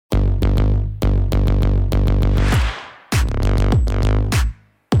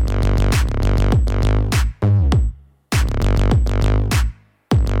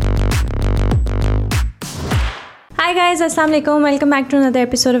guys, Assalamu alaikum. Welcome back to another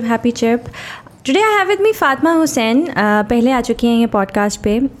episode of Happy Chirp. Today I have with me Fatma Hussain. पहले आ चुकी हैं ये podcast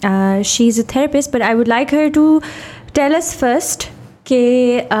पे. She's a therapist, but I would like her to tell us first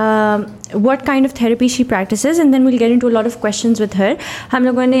what kind of therapy she practices, and then we'll get into a lot of questions with her. हम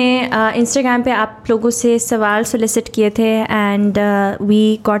लोगों ने Instagram पे आप लोगों से सवाल solicit किए थे, and we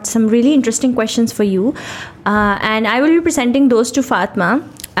got some really interesting questions for you. And I will be presenting those to Fatma.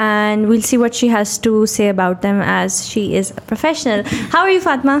 And we'll see what she has to say about them as she is a professional. How are you,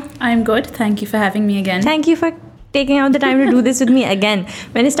 Fatma? I'm good. Thank you for having me again. Thank you for taking out the time to do this with me again.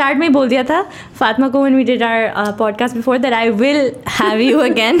 मैंने start में बोल दिया था Fatma को when we did our podcast before that I will have you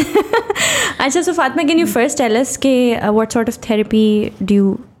again. अच्छा, so Fatma, can you first tell us what sort of therapy do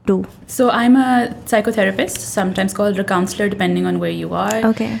you do? So I'm a psychotherapist, sometimes called a counselor depending on where you are.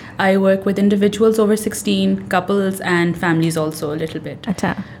 Okay. I work with individuals over 16, couples and families also a little bit.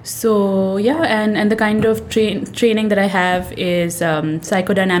 Achha. So yeah, and the kind of training that I have is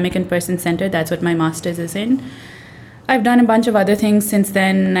psychodynamic and person-centered. That's what my master's is in. I've done a bunch of other things since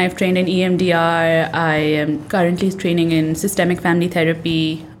then. I've trained in EMDR. I am currently training in systemic family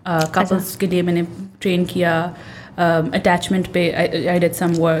therapy. Couples के लिए मैंने train किया. Attachment पे I did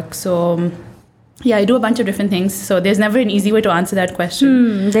some work. So yeah, I do a bunch of different things. So there's never an easy way to answer that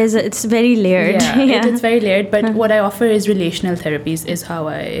question. It's very layered. Yeah. It's very layered. But what I offer is relational therapies is how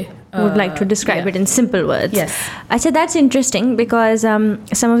I would like to describe it in simple words. Yes. Achha, that's interesting because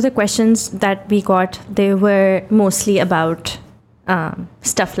some of the questions that we got, they were mostly about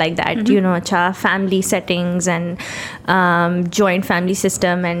stuff like that, Mm-hmm. you know, family settings and joint family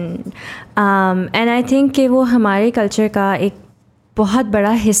system and I think कि वो हमारे culture का एक बहुत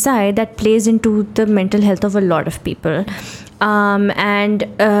बड़ा हिस्सा है that plays into the mental health of a lot of people. And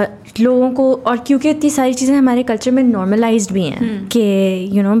लोगों को, और क्योंकि इतनी सारी चीज़ें हमारे कल्चर में नॉर्मलाइज्ड भी हैं कि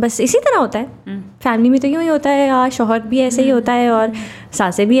यू नो बस इसी तरह होता है, फैमिली में तो यूँ ही होता है, या शौहर भी ऐसे ही होता है और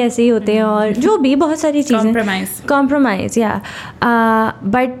सासें भी ऐसे ही होते हैं और जो भी बहुत सारी चीज़ें कॉम्प्रोमाइज़ या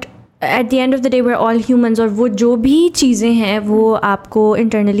but at the end of the day we are all humans, और वो जो भी चीज़ें हैं वो आपको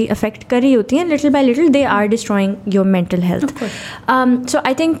इंटरनली अफेक्ट कर रही होती हैं. Little bye little they are destroying your mental health. So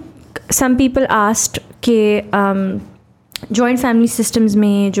I think some people asked कि जॉइंट फैमिली सिस्टम्स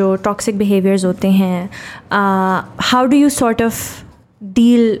में जो टॉक्सिक बिहेवियर्स होते हैं, how do you sort of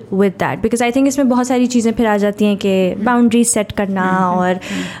deal with that? Because I think इसमें बहुत सारी चीज़ें फिर आ जाती हैं कि बाउंड्रीज सेट करना और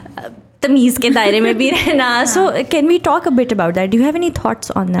तमीज़ के दायरे में भी रहना. So can we talk a bit about that? Do you have any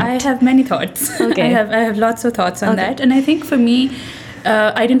thoughts on that? I have many thoughts. Okay. I have lots of thoughts on that. And I think for me,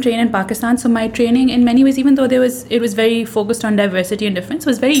 I didn't train in Pakistan, so my training in many ways, even though it was very focused on diversity and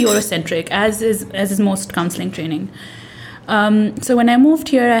difference, was very Eurocentric, as is most counseling training. So when I moved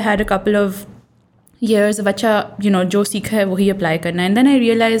here, I had a couple of years of जो सीखा है वही apply करना, and then I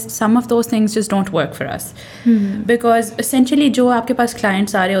realized some of those things just don't work for us. Because essentially जो आपके पास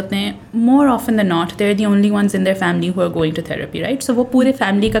clients आ रहे होते हैं, more often than not they're the only ones in their family who are going to therapy, right? So वो पूरे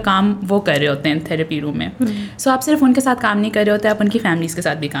family का काम वो कर रहे होते हैं therapy room में. So आप सिर्फ उनके साथ काम नहीं कर रहे होते, आप उनकी families के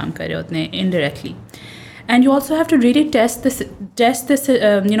साथ भी काम कर रहे होते हैं indirectly. And you also have to really test this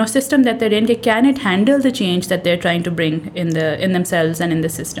system that they're in. Can it handle the change that they're trying to bring in themselves and in the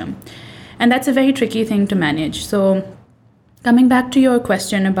system? And that's a very tricky thing to manage. So coming back to your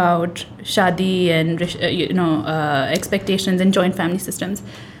question about shadi and expectations in joint family systems,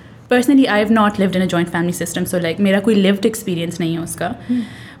 personally I have not lived in a joint family system, so like मेरा कोई lived experience नहीं है उसका.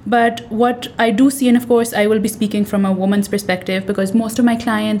 But what I do see, and of course I will be speaking from a woman's perspective because most of my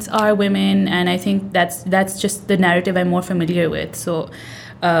clients are women, and I think that's just the narrative I'm more familiar with. So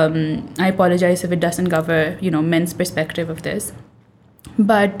I apologize if it doesn't cover men's perspective of this.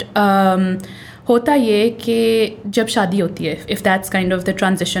 But होता ये कि जब शादी होती है, if that's kind of the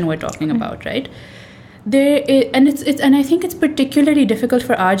transition we're talking about, right? And I think it's particularly difficult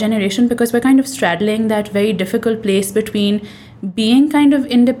for our generation because we're kind of straddling that very difficult place between being kind of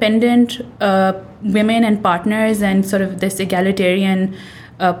independent women and partners and sort of this egalitarian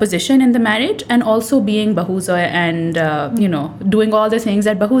position in the marriage, and also being bahus and doing all the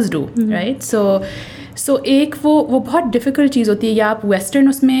things that bahus do, right? So एक वो बहुत difficult चीज़ होती है, या आप western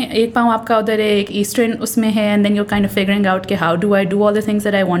उसमें एक पाँव आपका उधर है, एक ईस्टर्न उसमें है, and then you kind of figuring out कि how do I do all the things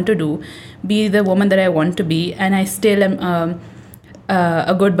that I want to do, be the woman that I want to be, and I still M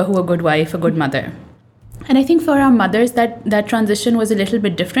a good bahu, a good wife, a good mother. And I think for our mothers that transition was a little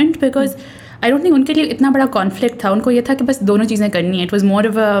bit different because I don't think उनके लिए इतना बड़ा conflict था. उनको ये था कि बस दोनों चीज़ें करनी है. It was more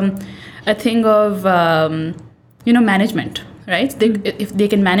of a thing of management. Right? If they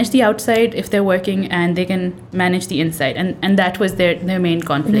can manage the outside, if they're working, and they can manage the inside, and that was their main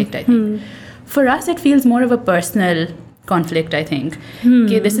conflict, I think. For us, it feels more of a personal conflict, I think.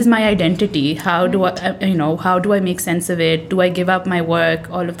 Okay, this is my identity. How do I make sense of it? Do I give up my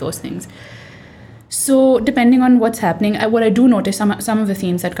work? All of those things. So depending on what's happening, what I do notice, some of the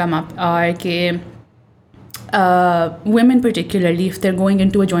themes that come up are women particularly, if they're going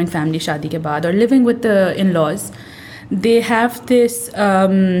into a joint family शादी के बाद or living with the in-laws, they have this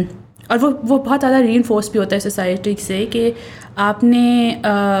और वो बहुत ज़्यादा reinforce भी होता है society से कि आपने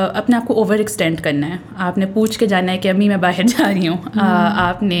अपने आप को ओवर एक्सटेंड करना है, आपने पूछ के जाना है कि अम्मी मैं बाहर जा रही हूँ,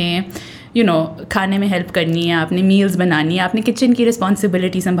 आपने खाने में हेल्प करनी है, आपने मील्स बनानी है, आपने किचन की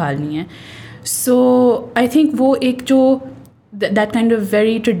रिस्पॉन्सिबिलिटी संभालनी है. सो आई थिंक वो एक जो that kind of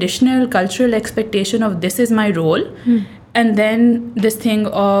very traditional cultural expectation of this is my role, and then this thing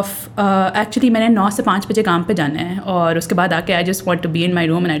of actually मैंने 9 से 5 बजे काम पे जाना है और उसके बाद आके I just want to be in my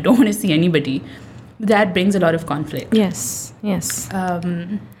room and I don't want to see anybody. That brings a lot of conflict. Yes.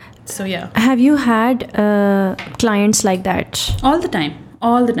 So yeah. Have you had clients like that? All the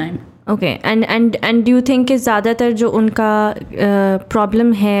time. Okay. And do you think कि ज़्यादातर जो उनका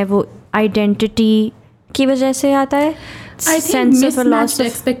problem है वो identity की वजह से आता है? I think mismatched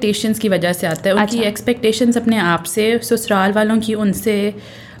expectations की वजह से आता है. उनकी expectations अपने आप से, ससुराल वालों की, उनसे,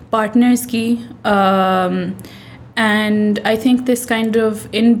 partners की, and I think this kind of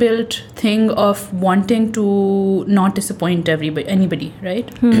inbuilt thing of wanting to not disappoint anybody,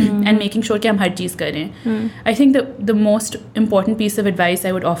 right? And making sure कि हम हर चीज़ करें. I think the most important piece of advice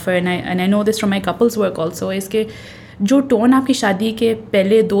I would offer, and I know this from my couples work also, is कि जो tone आपकी शादी के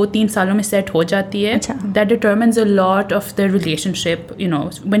पहले 2-3 सालों में सेट हो जाती है, that determines a lot of the relationship.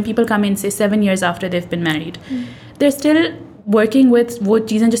 When people come in, say 7 years after they've been married, they're still working with वो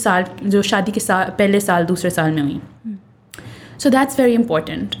चीज़ें जो शादी के पहले साल दूसरे साल में हुई. So that's very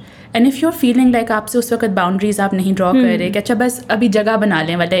important. And if you're feeling like आपसे उस वक्त boundaries आप नहीं draw कर रहे, कि अच्छा बस अभी जगह बना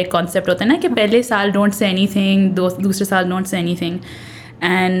लें वाला एक concept होता है ना, कि पहले साल don't say anything, दूसरे साल don't say anything.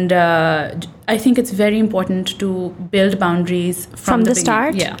 And I think it's very important to build boundaries from the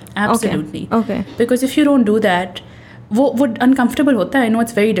start. Yeah, absolutely. Okay. Because if you don't do that, वो uncomfortable होता है. I know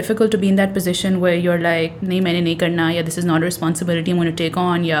it's very difficult to be in that position where you're like, नहीं मैंने नहीं करना, या this is not a responsibility I'm going to take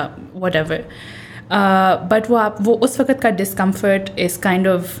on, या whatever. But वो उस वक्त का discomfort is kind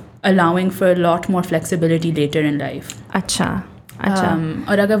of allowing for a lot more flexibility later in life. अच्छा.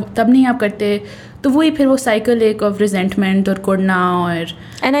 और अगर तब नहीं आप करते तो वही फिर वो साइकिल एक ऑफ रिजेंटमेंट और कुड़ना और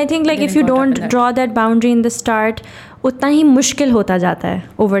and I think like if you don't draw that boundary in the start उतना ही मुश्किल होता जाता है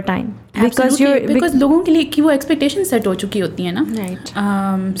ओवर टाइम बिकॉज लोगों के लिए कि वो एक्सपेक्टेशन सेट हो चुकी होती है ना, राइट?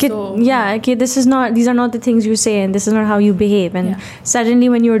 या कि this is not, these are not the things you say and this is not how you behave, and suddenly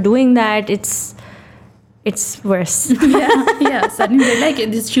when you are doing that it's worse. yeah suddenly they're like,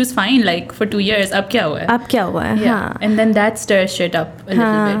 she was fine like for 2 years, ab kya hua hai? Yeah. And then that stirs shit up a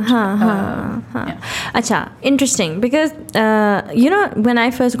little bit. Acha, interesting, because when I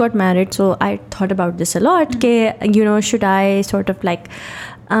first got married, so I thought about this a lot, should I sort of like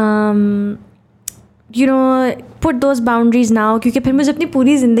put those boundaries now, क्योंकि फिर मुझे अपनी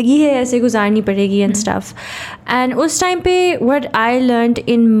पूरी ज़िंदगी है ऐसे गुजारनी पड़ेगी and stuff. And उस टाइम पे what I learned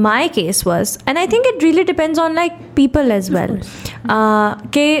in my case was, and I think it really depends on like people as well,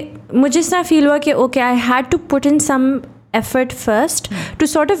 कि मुझे इस तरह feel हुआ कि okay, I had to put in some effort first to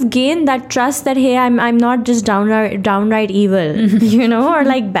sort of gain that trust that hey, I'm not just downright evil, or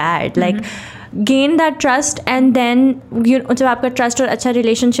like bad, like gain that trust, and then जब आपका trust और अच्छा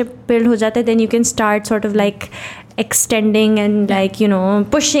relationship build हो जाता है, then you can start sort of like extending and like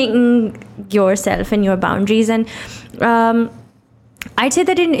pushing yourself and your boundaries. And I'd say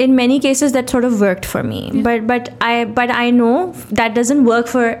that in many cases that sort of worked for me, but I know that doesn't work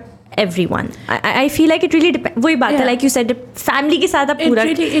for everyone. I feel like it really depends. वही बात है, like you said, family के साथ आप पूरा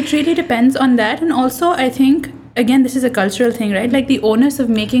it really depends on that. And also I think again this is a cultural thing, right? Like the onus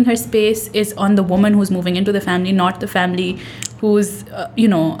of making her space is on the woman who's moving into the family, not the family who's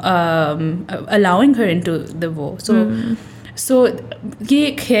allowing her into the wo. So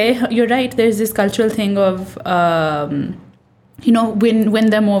you're right, there's this cultural thing of win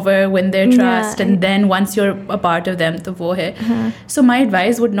them over, win their trust, and then once you're a part of them, to wo hai. So my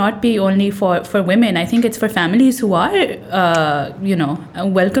advice would not be only for women. I think it's for families who are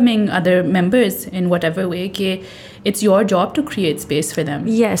welcoming other members in whatever way. It's your job to create space for them.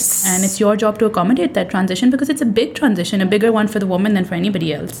 Yes. And it's your job to accommodate that transition, because it's a big transition, a bigger one for the woman than for anybody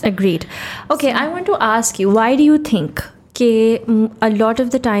else. Agreed. Okay, I want to ask you, why do you think a lot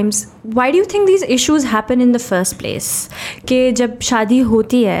of the times, why do you think these issues happen in the first place? कि जब शादी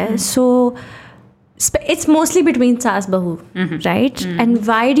होती है, so it's mostly between saas bahu, right? And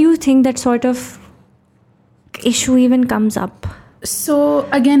why do you think that sort of issue even comes up? So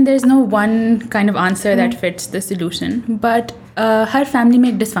again, there's no one kind of answer that fits the solution, but her family में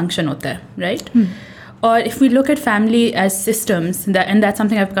एक dysfunction होता है, right? Or if we look at family as systems, and that's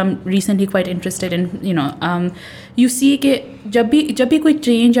something I've become recently quite interested in, you see कि जब भी कोई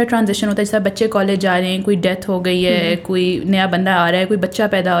change या transition होता है, जैसे बच्चे college जा रहे हैं, कोई death हो गई है, कोई नया बंदा आ रहा है, कोई बच्चा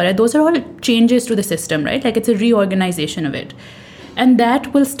पैदा हो रहा है, those are all changes to the system, right? Like it's a reorganization of it. And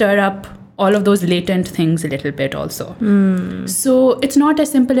that will stir up all of those latent things a little bit also. So it's not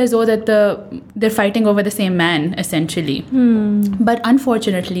as simple as that they're fighting over the same man, essentially. But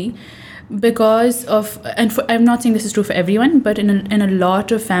unfortunately, because of, I'm not saying this is true for everyone, but in a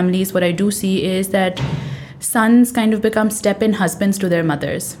lot of families, what I do see is that sons kind of become step-in husbands to their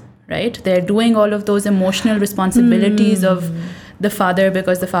mothers, right? They're doing all of those emotional responsibilities of the father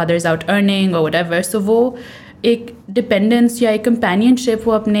because the father is out earning or whatever. So वो एक dependence या एक companionship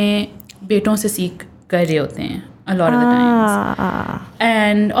वो अपने बेटों से सीख कर रहे होते हैं a lot of the times.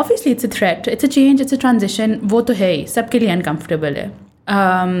 And obviously it's a threat, it's a change, it's a transition. वो तो है ही, सबके लिए uncomfortable है.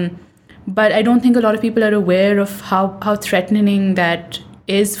 But I don't think a lot of people are aware of how threatening that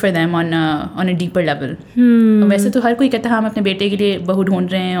is for them on a deeper level. वैसे तो हर कोई कहता है हम अपने बेटे के लिए बहू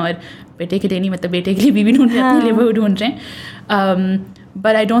ढूंढ रहे हैं, और बेटे के लिए नहीं, मतलब बेटे के लिए बीवी ढूंढ रहे हैं, अपने लिए बहू ढूंढ रहे हैं.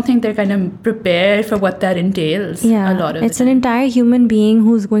 But I don't think they're kind of prepared for what that entails. Yeah, a lot of it's an entire human being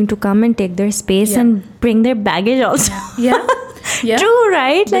who's going to come and take their space and bring their baggage also. Yeah. True,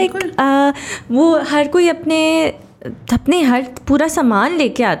 right? Like वो हर कोई अपने हर पूरा सामान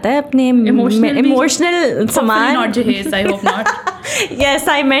लेके आता है, अपने emotional सामान. Not Jahez, I hope not. Yes,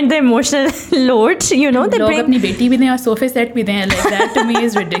 I meant the emotional load. They लोग bring अपनी बेटी भी दें और सोफे सेट भी दें. Like that to me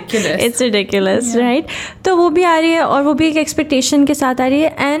is ridiculous. It's ridiculous, right? तो वो भी आ रही है, और वो भी एक expectation के साथ आ रही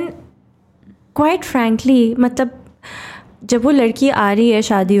है. And quite frankly, मतलब जब वो लड़की आ रही है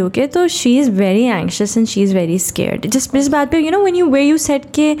शादी होके, तो she is very anxious and she is very scared. Just इस बात पे, where you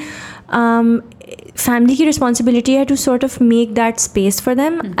said कि family की responsibility है to sort of make that space for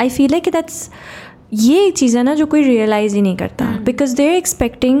them. I feel like that's ये एक चीज़ है ना जो कोई realize ही नहीं करता. Because they're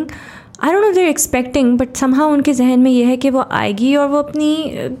expecting, I don't know if they're expecting, but somehow उनके जहन में ये है कि वो आएगी और वो अपनी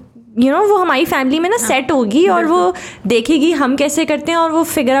वो हमारी फैमिली में ना सेट होगी, और वो देखेगी हम कैसे करते हैं, और वो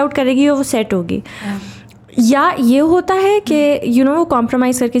फिगर आउट करेगी और वो सेट होगी. या ये होता है कि वो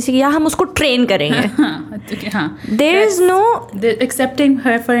कॉम्प्रोमाइज करके सीखे, या हम उसको ट्रेन करेंगे. There is no accepting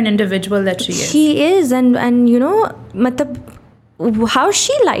her for an individual that she is. She is, and मतलब how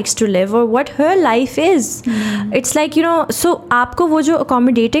she likes to live or what her life is. It's like so आपको वो जो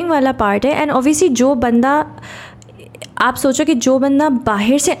accommodating वाला part है, and obviously जो बंदा, आप सोचो कि जो बंदा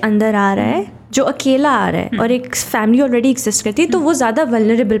बाहर से अंदर आ रहा है, जो अकेला आ रहा है, और एक फैमिली ऑलरेडी एग्जिस्ट करती है, तो वो ज़्यादा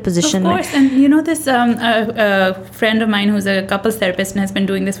वल्नरेबल पोजीशन में. Of course, and this friend of mine who's a couples therapist and has been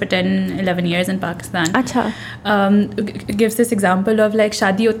doing this for 10-11 years in Pakistan. अच्छा. Gives this example of like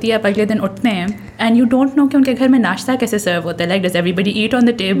शादी होती है, अगले दिन उठते हैं, and you don't know कि उनके घर में नाश्ता कैसे सर्व होता है. Like does everybody eat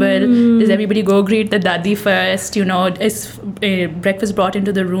on the table? Does everybody go greet the dadi first? Is breakfast brought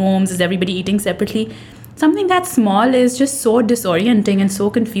into the rooms? Is everybody eating separately? Something that small is just so disorienting and so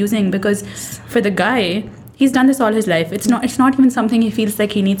confusing, because for the guy, he's done this all his life. It's not even something he feels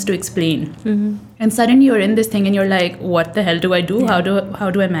like he needs to explain. And suddenly you're in this thing and you're like, what the hell do I do? Yeah.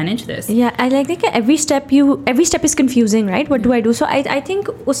 How do I manage this? Yeah, I like that every step is confusing, right? What do I do? So I think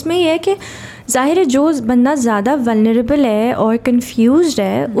उसमें ये है कि जाहिर है जो बंदा ज़्यादा vulnerable है और confused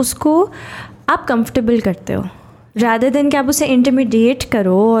है, उसको आप comfortable करते हो, rather than कि आप उसे intimidate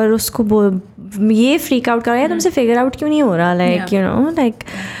करो और उसको ये freak out करो, या तुमसे figure out क्यों नहीं हो रहा, like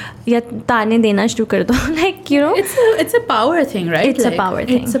या ताने देना शुरू कर दो, like it's a power thing, right? It's a power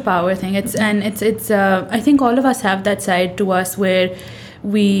thing. It's a power thing. It's I think all of us have that side to us where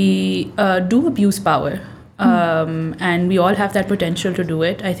we do abuse power, and we all have that potential to do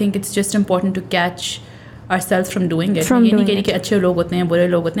it. I think it's just important to catch ourselves from doing it. ये नहीं कह कि अच्छे लोग होते हैं, बुरे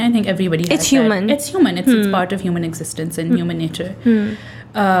लोग होते हैं. I think everybody has it's human. It's human. It's part of human existence and human nature.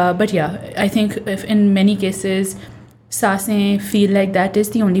 But yeah, I think if in many cases Sasein feel like that is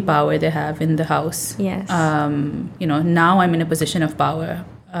the only power they have in the house. Yes. Now I'm in a position of power,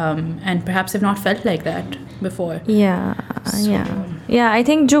 and perhaps I've not felt like that before. Yeah. I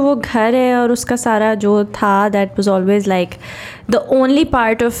think जो वो घर है और उसका सारा जो था, that was always like the only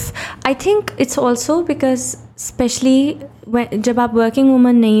part of. I think it's also because especially जब आप वर्किंग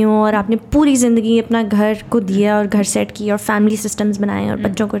वूमन नहीं हो और आपने पूरी ज़िंदगी अपना घर को दिया और घर सेट किया और फैमिली सिस्टम्स बनाए और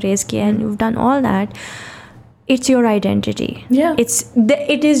बच्चों को रेज़ किया, and you've done all that. It's your identity. Yeah.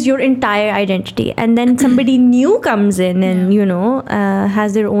 It is your entire identity, and then somebody new comes in and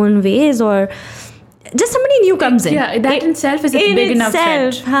has their own ways, or just somebody new comes in. Yeah, that in itself is a big enough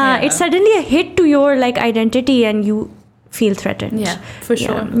threat. It's suddenly a hit to your like identity, and you feel threatened. Yeah, for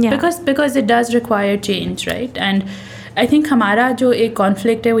sure. Because it does require change, right? And I think हमारा जो एक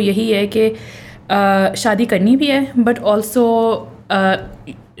conflict है वो यही है कि शादी करनी भी है, but also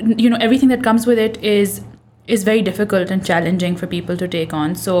everything that comes with it is very difficult and challenging for people to take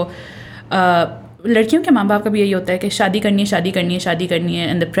on. So लड़कियों के माँ बाप का भी यही होता है कि शादी करनी है,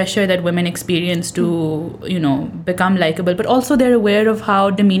 and the pressure that women experience to become likable, but also they're aware of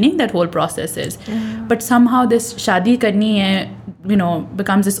how demeaning that whole process is. But somehow this शादी करनी है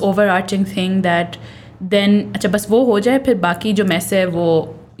becomes this overarching thing that then अच्छा बस वो हो जाए, फिर बाकी जो मैस है वो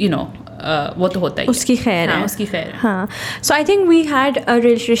वो तो होता ही उसकी खैर है. उसकी खैर है. हाँ. So I think we had a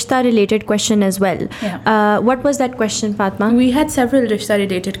rishta related question as well. What was that question, Fatma? We had several rishta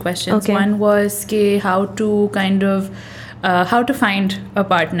related questions. Okay. One was how to kind of how to find a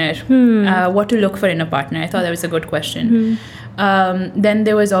partner, what to look for in a partner. I thought that was a good question. Then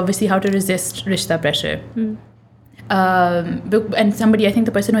there was obviously how to resist rishta pressure. And somebody, I think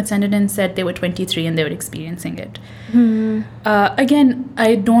the person who had sent it in said they were 23 and they were experiencing it. Again,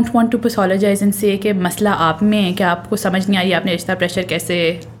 I don't want to pathologize and say कि मसला आप में है कि आपको समझ नहीं आ रही आपने रिश्ता प्रेशर कैसे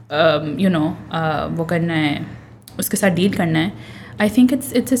वो करना है, उसके साथ डील करना है. I think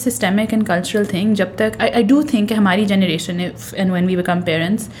it's a systemic and cultural thing. जब तक I do think कि हमारी generation and when we become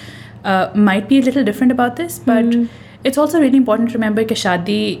parents might be a little different about this, but it's also really important to remember कि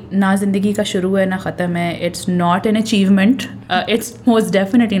शादी ना ज़िंदगी का शुरू है ना ख़त्म है. It's not an achievement. It's most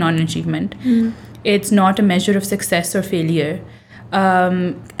definitely not an achievement. It's not a measure of success or failure.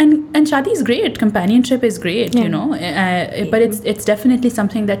 And शादी is great. Companionship is great, but it's definitely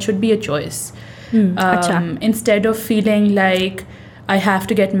something that should be a choice. Instead of feeling like I have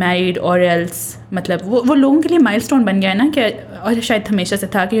to get married or else, मतलब वो लोगों के लिए milestone बन गया है ना कि और शायद हमेशा से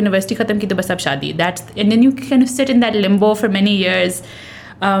था कि यूनिवर्सिटी ख़त्म की तो बस अब शादी. And then you kind of sit in that limbo for many years.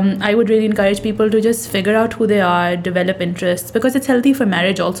 I would really encourage people to just figure out who they are, develop interests, because it's healthy for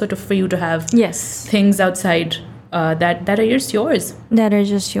marriage also for you to have things outside that are just yours. That are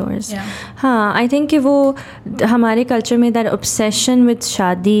just yours. Yeah. हाँ, I think कि वो हमारे culture में that obsession with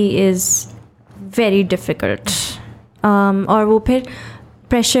शादी is very difficult. और वो फिर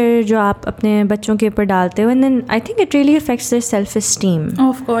pressure जो आप अपने बच्चों के ऊपर डालते हो, and then I think it really affects their self-esteem. Oh,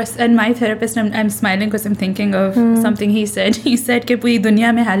 of course. And my therapist, I'm smiling because I'm thinking of something he said. He said कि पूरी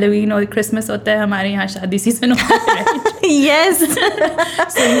दुनिया में Halloween और Christmas होता है, हमारे यहाँ शादी season होता है, right? Yes.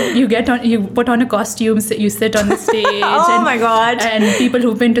 So you put on a costume, you sit on the stage. Oh my God. And people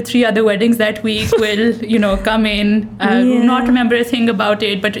who've been to 3 other weddings that week will, come in, not remember a thing about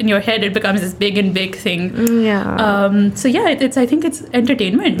it, but in your head it becomes this big thing. Yeah. So yeah, I think it's entertainment.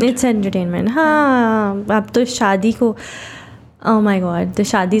 It's entertainment. हाँ, अब तो शादी को, oh my God, the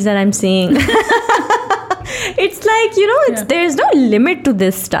shadis that I'm seeing. It's like, there's no limit to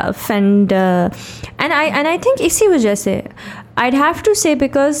this stuff. And I think इसी वजह से, I'd have to say,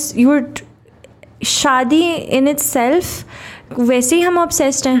 because शादी in itself, वैसे ही हम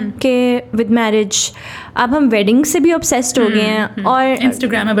obsessed हैं कि with marriage, अब हम wedding से भी obsessed हो गए हैं, और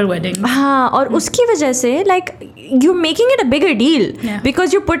Instagrammable wedding. हाँ, और उसकी वजह से like you're making it a bigger deal,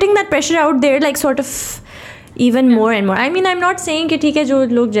 because you're putting that pressure out there, like sort of even more and more. I mean, I'm not saying कि ठीक है जो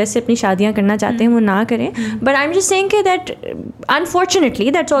लोग जैसे अपनी शादियाँ करना चाहते हैं वो ना करें, but I'm just saying कि that unfortunately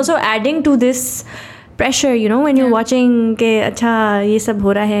that's also adding to this pressure, when you're watching कि अच्छा ये सब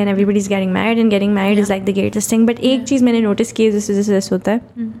हो रहा है and everybody's getting married is like the greatest thing. But एक चीज़ मैंने notice की जैसे होता है,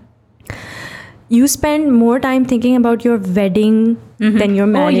 you spend more time thinking about your wedding than your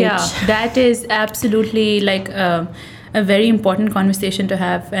marriage. Oh yeah, that is absolutely like a very important conversation to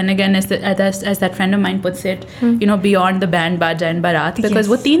have. And again, as that friend of mine puts it, beyond the band, baja and barat, because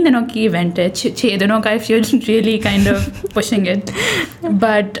वो 3 दिनों की event है, 6 दिनों का if you're really kind of pushing it.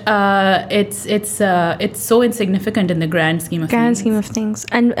 But it's so insignificant in the grand scheme of things.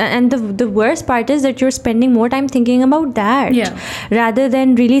 And the worst part is that you're spending more time thinking about that, rather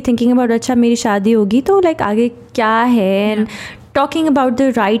than really thinking about अच्छा मेरी शादी होगी तो like आगे क्या है, and talking about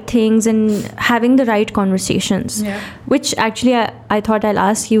the right things and having the right conversations, which actually I thought I'll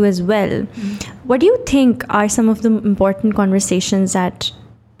ask you as well. What do you think are some of the important conversations that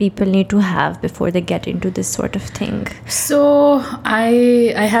people need to have before they get into this sort of thing? So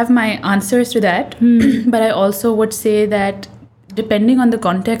I have my answers to that, but I also would say that depending on the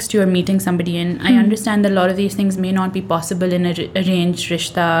context you are meeting somebody in, I understand that a lot of these things may not be possible in a arranged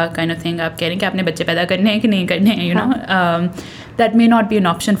rishta kind of thing. आप कह रहे हैं कि आपने बच्चे पैदा करने हैं कि नहीं करने हैं, that may not be an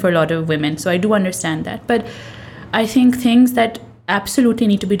option for a lot of women. So I do understand that. But I think things that absolutely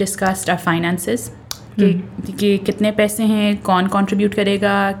need to be discussed are finances. कि कितने पैसे हैं, कौन contribute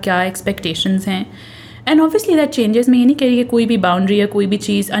करेगा, क्या expectations हैं. And obviously that changes. मैं ये नहीं कह रही कि कोई भी boundary या कोई भी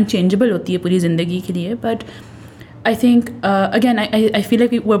चीज़ unchangeable होती है पूरी ज़िंदगी के लिए. But I think, again, I feel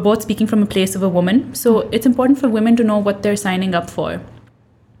like we're both speaking from a place of a woman. So it's important for women to know what they're signing up for.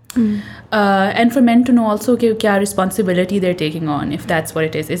 And for men to know also kya responsibility they're taking on, if that's what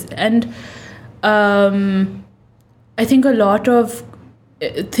it is. And I think a lot of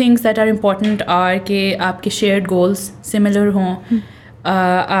things that are important are ke aapke shared goals similar hoon.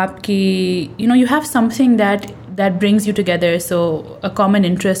 Aapki, you have something that brings you together, so a common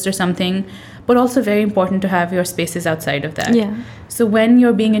interest or something, but also very important to have your spaces outside of that. Yeah. So when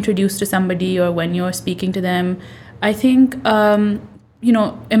you're being introduced to somebody or when you're speaking to them, I think,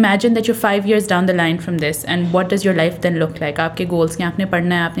 imagine that you're 5 years down the line from this, and what does your life then look like? Aapke goals kya, aapne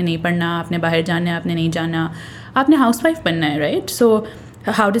padhna hai, aapne nahi padhna, aapne bahar jana hai, aapne nahi jana, aapne housewife banna hai, right? So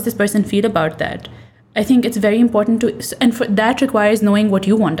how does this person feel about that? I think it's very important and for that requires knowing what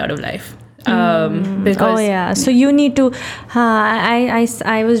you want out of life. So you need to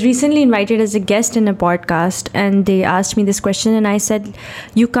I was recently invited as a guest in a podcast, and they asked me this question, and I said,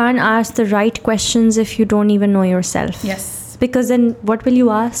 you can't ask the right questions if you don't even know yourself. Yes. Because then what will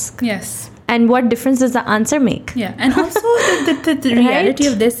you ask? Yes. And what difference does the answer make? Yeah. And also the reality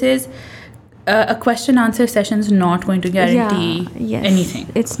of this is a question answer session is not going to guarantee anything.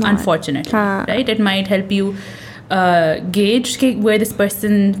 It's not, unfortunately, right? It might help you gauge where this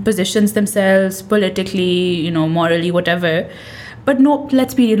person positions themselves politically, morally, whatever. But no,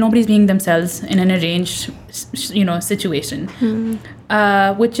 let's be real, nobody's being themselves in an arranged, situation,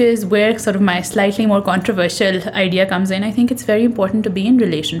 which is where sort of my slightly more controversial idea comes in. I think it's very important to be in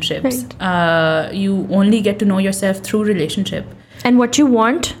relationships. Right. You only get to know yourself through relationship. And what you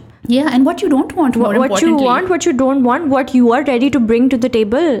want. Yeah, and what you don't want, more importantly. What you want, what you don't want, what you are ready to bring to the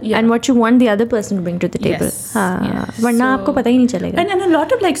table, and what you want the other person to bring to the table. Yes. Varna aapko pata hi nahi chalega. And a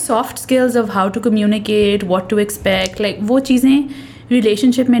lot of soft skills of how to communicate, what to expect, wo cheezein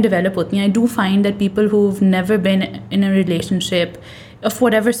relationship mein develop hoti hain. I do find that people who've never been in a relationship of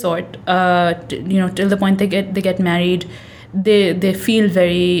whatever sort, till the point they get married, they feel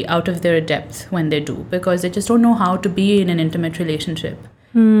very out of their depth when they do, because they just don't know how to be in an intimate relationship.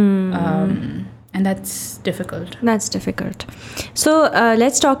 And that's difficult. So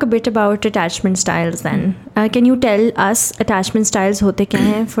let's talk a bit about attachment styles then. Can you tell us attachment styles hote kya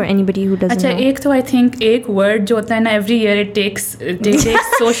hai for anybody who doesn't know? Ek to I think ek word jo hota hai na, every year it takes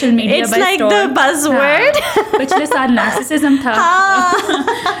social media it's by like storm. The buzzword. पिछले साल narcissism था.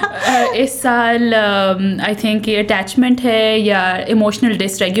 इस साल I think ये attachment है या emotional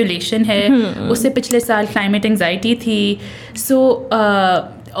dysregulation है. उससे पिछले साल climate anxiety थी. So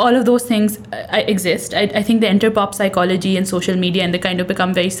all of those things exist. I think the interpop psychology and social media and they kind of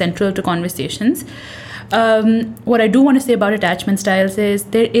become very central to conversations. What I do want to say about attachment styles is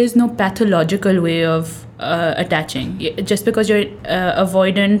there is no pathological way of attaching. Just because you're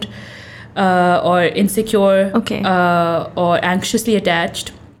avoidant or insecure or anxiously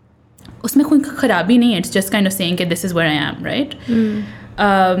attached, उसमें कोई खराबी नहीं है. It's just kind of saying that this is where I am, right?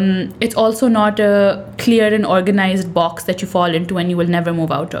 It's also not a clear and organized box that you fall into and you will never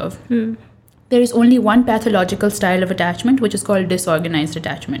move out of. There is only one pathological style of attachment, which is called disorganized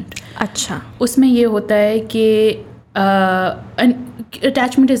attachment. अच्छा. उसमें ये होता है कि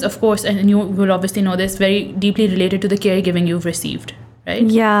attachment is, of course, and you will obviously know this, very deeply related to the caregiving you've received. Right?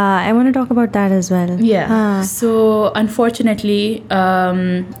 Yeah, I want to talk about that as well. Yeah. So unfortunately,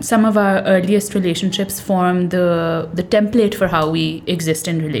 some of our earliest relationships form the template for how we exist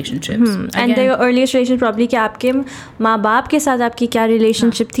in relationships. And the earliest relationship probably कि आपके माँ बाप के साथ आपकी क्या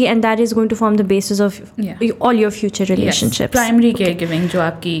relationship थी, and that is going to form the basis of all your future relationships. Yes. Primary caregiving जो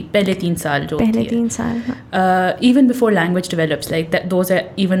आपकी पहले 3 साल जो होती है. पहले 3 साल. Even before language develops, like that, those are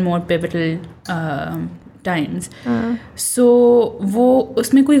even more pivotal times. So वो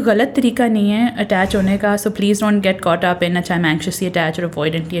उसमें कोई गलत तरीका नहीं है अटैच होने का. So please don't get caught up in अच्छा I'm anxiously attached or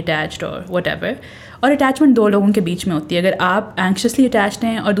avoidantly attached or whatever. और attachment 2 लोगों के बीच में होती है. अगर आप anxiously attached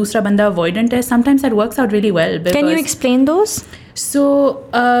हैं और दूसरा बंदा avoidant है, sometimes that works out really well. Can you explain those? So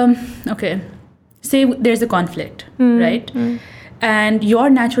okay, say there's a conflict, right? And your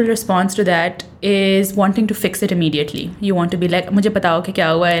natural response to that is wanting to fix it immediately. You want to be like, मुझे बताओ कि क्या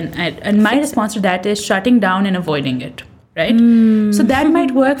हुआ, and my response to that is shutting down and avoiding it, right? So that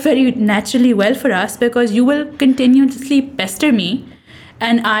might work very naturally well for us because you will continuously pester me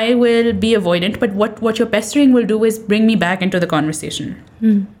and I will be avoidant, but what your pestering will do is bring me back into the conversation,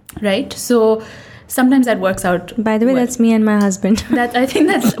 right? So sometimes that works out. By the way, that's me and my husband. I think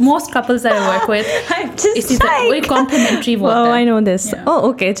that's most couples that I work with. I'm just like complementary. Oh, I know this. Yeah. Oh,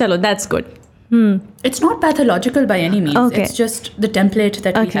 okay, chalo, that's good. It's not pathological by any means. Okay. It's just the template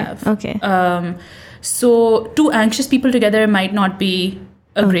that we have. Okay. So 2 anxious people together might not be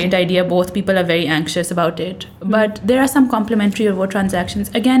a great idea. Both people are very anxious about it, but there are some complementary or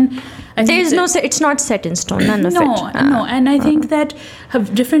transactions. Again, I think it's not set in stone. None of it. No, and I think that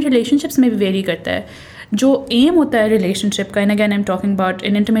different relationships may vary करता है. जो aim होता है relationship का, and again I'm talking about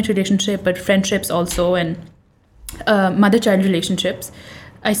an intimate relationship, but friendships also, and mother-child relationships.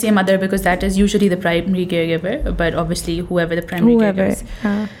 I say mother because that is usually the primary caregiver, but obviously whoever the primary caregiver is.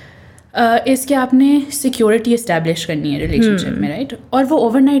 इसके आपने security establish करनी है relationship में, right? और वो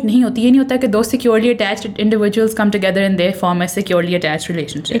overnight नहीं होती. ये नहीं होता कि दो securely attached individuals come together and they form a securely attached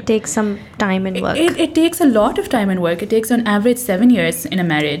relationship. It takes some time and work. It takes a lot of time and work. It takes on average 7 years in a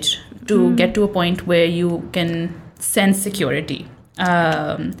marriage to get to a point where you can sense security.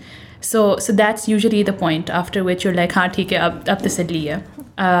 So that's usually the point after which you're like, हाँ ठीक है, अब तसल्ली है.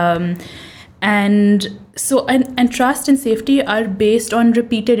 And so and trust and safety are based on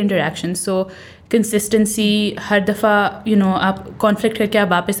repeated interactions. So consistency, हर दफ़ा आप conflict करके आप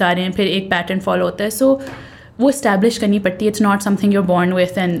वापस आ रहे हैं, फिर एक pattern follow होता है. So वो establish करनी पड़ती है. It's not something you're born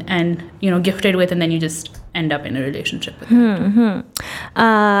with and gifted with, and then you just end up in a relationship with it.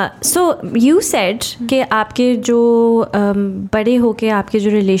 So you said कि आपके जो बड़े होके आपके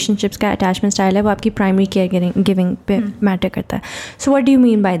जो relationships का attachment style है वो आपकी primary care giving पे matter करता है. So what do you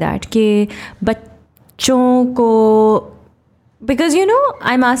mean by that? कि बच्चों को, because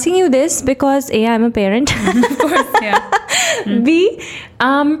I'm asking you this because A, I'm a parent. Of course, yeah. B,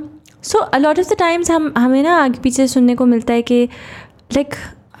 so a lot of the times हमें ना आगे पीछे सुनने को मिलता है कि like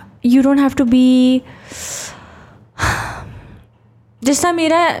you don't have to be, जिस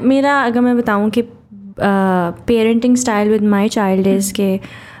तरह मेरा अगर मैं बताऊँ कि parenting style with my child is कि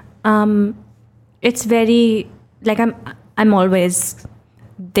it's very like I'm always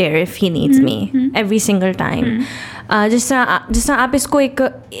there if he needs me every single time. जिस तरह आप इसको एक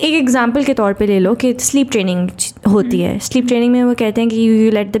एग्जांपल के तौर पे ले लो कि स्लीप ट्रेनिंग होती है. स्लीप ट्रेनिंग में वो कहते हैं कि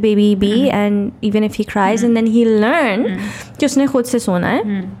you let the baby B and even if he cries and then he learn कि उसने खुद से सोना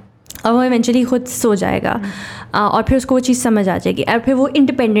है और वो इवेंचुअली खुद सो जाएगा और फिर उसको वो चीज़ समझ आ जाएगी और फिर वो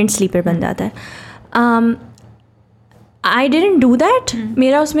इंडिपेंडेंट स्लीपर बन जाता है. I didn't do that.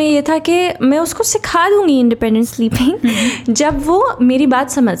 मेरा उसमें ये था कि मैं उसको सिखा दूँगी इंडिपेंडेंट स्लीपिंग जब वो मेरी बात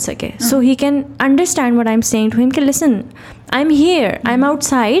समझ सके. सो he can understand what I am saying to him कि listen, I am here, I am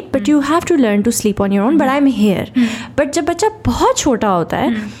outside, but you have to learn to sleep on your own, but I am here. But जब बच्चा बहुत छोटा होता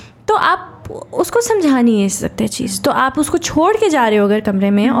है तो आप उसको समझा नहीं सकते चीज़. तो आप उसको छोड़ के जा रहे हो अगर कमरे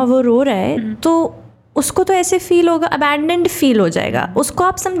में और वो रो रहा है तो उसको तो ऐसे फील होगा, अबैंडन्ड फील हो जाएगा. उसको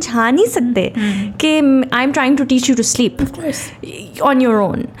आप समझा नहीं सकते कि I am trying to teach you to sleep on your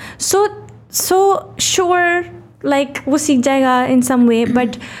own. So sure like वो सीख जाएगा in some way,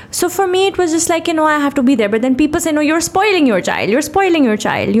 but so for me it was just like I have to be there, but then people say no, you're spoiling your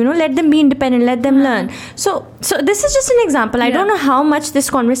child, let them be independent, let them learn. So this is just an example. I don't know how much this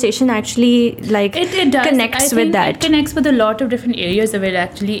conversation actually like it does. connects with that. It connects with a lot of different areas of it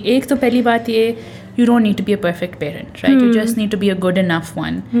actually. एक तो पहली बात ये, you don't need to be a perfect parent, right? You just need to be a good enough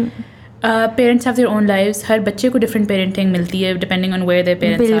one. Parents have their own lives. हर बच्चे को different parenting मिलती है depending on where their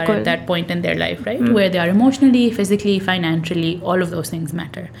parents are at that point in their life, right? Where they are emotionally, physically, financially, all of those things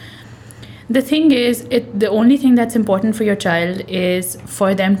matter. The thing is, the only thing that's important for your child is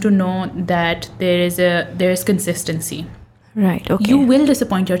for them to know that there is consistency. Right, okay. You will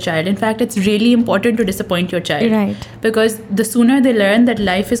disappoint your child. In fact, it's really important to disappoint your child. Right. Because the sooner they learn that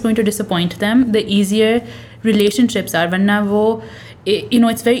life is going to disappoint them, the easier relationships are. Vanna wo,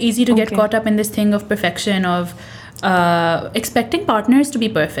 it's very easy to get caught up in this thing of perfection, of expecting partners to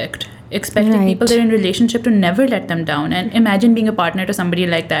be perfect, expecting people that are in relationship to never let them down. And imagine being a partner to somebody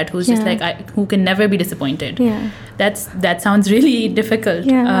like that who's just like, who can never be disappointed. Yeah. That sounds really difficult.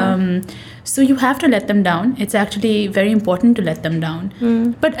 Yeah. So you have to let them down. It's actually very important to let them down.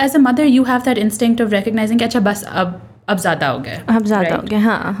 But as a mother, you have that instinct of recognizing कि अच्छा बस अब ज़्यादा हो गया. अब ज़्यादा हो गया,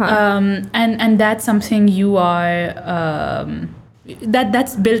 हाँ. And that's something you are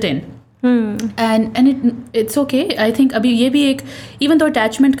that's built in. And it's okay. I think अभी ये भी एक, even though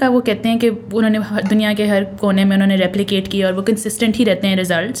attachment का वो कहते हैं कि उन्होंने दुनिया के हर कोने में उन्होंने replicate किया और वो consistent ही रहते हैं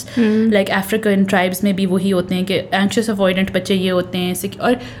results. Like African tribes में भी वही होते हैं कि anxious avoidant बच्चे ये होते हैं.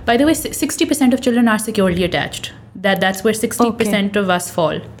 और by the way, 60% of children are securely attached. That's where 60% of us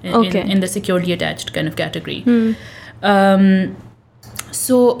fall in the securely attached kind of category.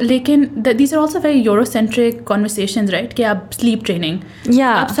 So, लेकिन these are also very Eurocentric conversations, right? कि आप sleep training.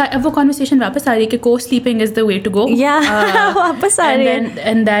 Yeah. अब वो conversation वापस आ रही है कि co-sleeping is the way to go. Yeah. वापस आ रही है.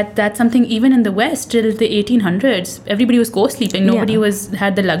 And that's something even in the West till the 1800s, everybody was co-sleeping. Nobody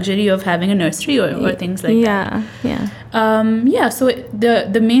had the luxury of having a nursery or things like that. Yeah. So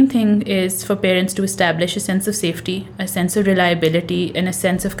the main thing is for parents to establish a sense of safety, a sense of reliability, and a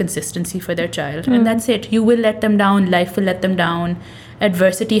sense of consistency for their child. And that's it. You will let them down. Life will let them down.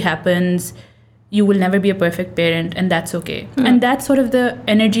 Adversity happens. You will never be a perfect parent, and that's okay. And that's sort of the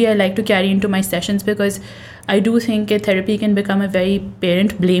energy I like to carry into my sessions, because I do think therapy can become a very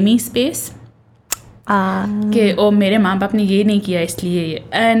parent-blamey space. कि ओ मेरे माँ बाप ने ये नहीं किया इसलिए ये,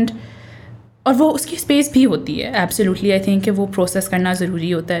 एंड और वो उसकी स्पेस भी होती है एब्सोल्युटली. आई थिंक कि वो प्रोसेस करना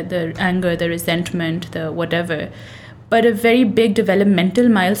ज़रूरी होता है, the anger, the resentment, the whatever. But a very big developmental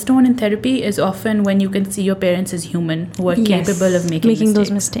milestone in therapy is often when you can see your parents as human, who are capable of making mistakes.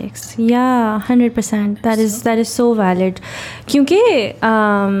 Those mistakes. Yeah, 100%. That is so valid. Kyunki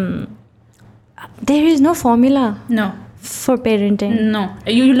there is no formula. No. For parenting. No.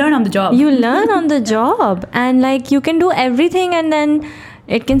 You learn on the job. You learn on the job. And like you can do everything and then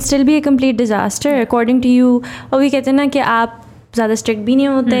it can still be a complete disaster according to you. और we कहते हैं ना कि आप ज़्यादा strict भी नहीं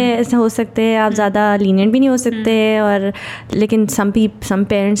होते, ऐसा हो सकते हैं, आप ज़्यादा लीनियंट भी नहीं हो सकते, और लेकिन some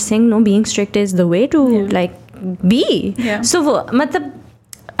parents think no, being strict is the way to like be. So वो मतलब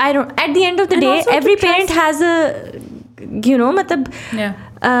at the end of the day every parent has a मतलब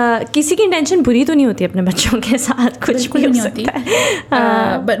किसी की इंटेंशन बुरी तो नहीं होती अपने बच्चों के साथ, कुछ भी हो सकता है,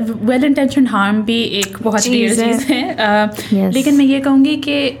 बट वेल इंटेंशन हार्म भी एक बहुत रियल चीज़ है. लेकिन मैं ये कहूँगी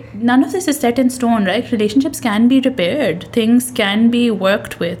कि none of this is set in stone, right? Relationships can be repaired, things can be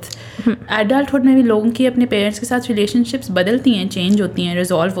worked with. Adulthood में भी लोगों की अपने पेरेंट्स के साथ relationships बदलती हैं, चेंज होती हैं,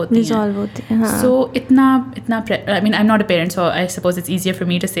 रिजॉल्व होती हैं. So इतना I mean, I'm not a parent, so I suppose it's easier for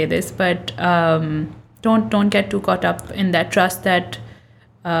me to say this, but don't get too caught up in that. Trust that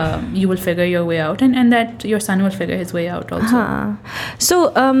you will figure your way out, and that your son will figure his way out also. So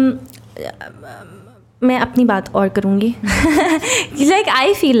मैं अपनी बात और करूँगी. Like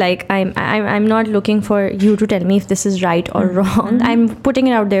I feel like I'm not looking for you to tell me if this is right or wrong. I'm putting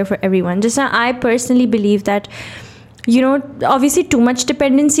it out there for everyone. Just I personally believe that obviously too much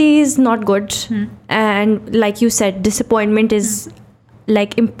dependency is not good, and like you said, disappointment is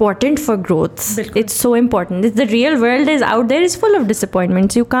like important for growth. It's so important. The real world is out there, is full of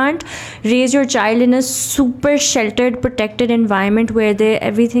disappointments. You can't raise your child in a super sheltered, protected environment where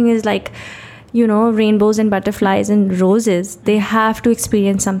everything is like rainbows and butterflies and roses. They have to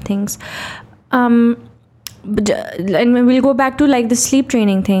experience some things. And we'll go back to like the sleep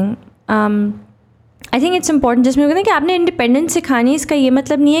training thing. I think it's important. just मैं कि आपने independence सिखानी, इसका ये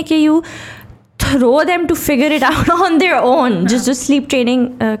मतलब नहीं है कि you throw them to figure it out on their own. Just sleep training,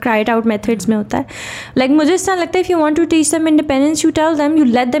 cry it out methods में होता है. Like मुझे इस तरह लगता है, if you want to teach them independence, you tell them,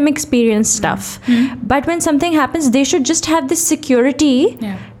 you let them experience stuff. But when something happens, they should just have this security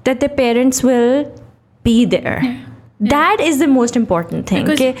that their parents will be there. That is the most important thing.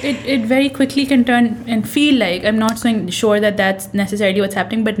 Because it very quickly can turn and feel like, I'm not so sure that that's necessarily what's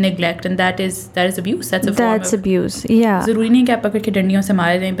happening, but neglect, and that is abuse. That's abuse. Yeah. ज़रूरी नहीं कि आप पकड़ के डंडियों से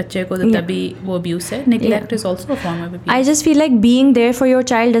मार दें बच्चे को, तो तभी वो abuse है. Neglect is also a form of abuse. I just feel like being there for your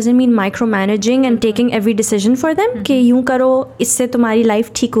child doesn't mean micromanaging and taking every decision for them. कि यूँ करो, इससे तुम्हारी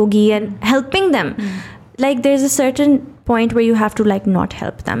life ठीक होगी, and helping them. Like there's a certain point where you have to like not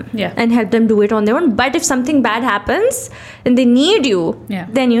help them and help them do it on their own. But if something bad happens and they need you,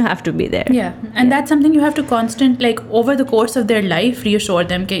 then you have to be there. And that's something you have to constant, like over the course of their life, reassure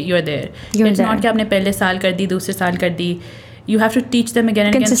them that you're there. It's not कि आपने पहले साल कर दी, दूसरे साल कर दी. You have to teach them again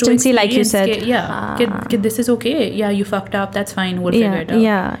and again. Consistency, like you said. That this is okay. Yeah, you fucked up. That's fine. We'll figure it out.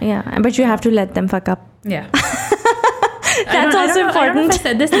 Yeah. But you have to let them fuck up. Yeah. That's also important. I don't know if I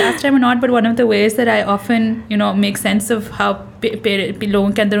said this last time or not, but one of the ways that I often, make sense of how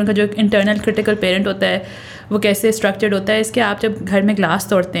लोगों के अंदर उनका जो internal critical parent होता है, वो कैसे structured होता है, इसके आप जब घर में ग्लास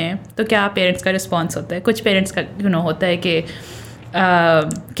तोड़ते हैं तो क्या पेरेंट्स का रिस्पॉन्स होता है. कुछ पेरेंट्स का होता है कि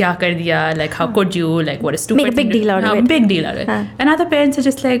क्या कर दिया, like how could you, like what a stupid make a big deal out of it. Big deal out of it. And other parents are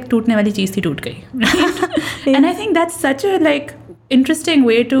just like, टूटने वाली चीज़ थी, टूट गई. And I think that's such a like interesting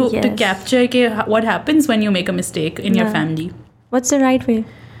way to capture what happens when you make a mistake in your family. What's the right way?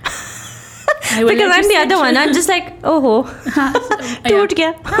 Because I'm the other one. I'm just like, oh, टूट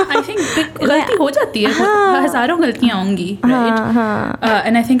गया. I think गलती हो जाती है. हज़ारों गलतियाँ होंगी, right?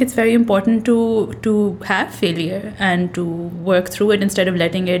 And I think it's very important to have failure and to work through it instead of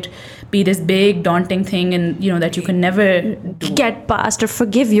letting it be this big daunting thing and that you can never get past or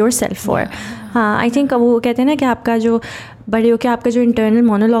forgive yourself for. I think वो कहते हैं ना कि आपका जो बड़े होकर आपका जो इंटरनल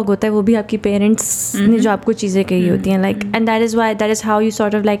मोनोलॉग होता है वो भी आपकी पेरेंट्स ने जो आपको चीज़ें कही होती हैं, like, and that is how you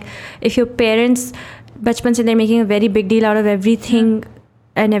sort of like, if your parents बचपन से there making a very big deal out of everything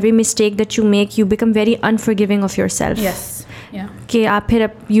and every mistake that you make, you become very unforgiving of yourself. Yes. कि आप फिर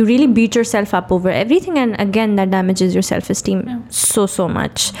you really beat yourself up over everything, and again that damages your self esteem so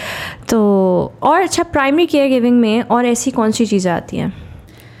much. तो और अच्छा primary caregiving में और ऐसी कौन सी चीज़ें आती हैं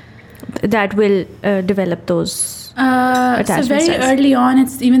that will develop those attachment so very styles? early on,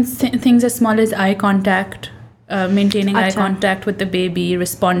 it's even things as small as eye contact, maintaining eye contact with the baby,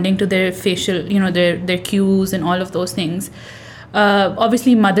 responding to their facial, their cues and all of those things.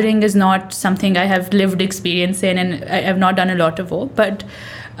 Obviously, mothering is not something I have lived experience in, and I have not done a lot of work, but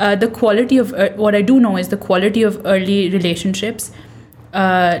the quality of what I do know is the quality of early relationships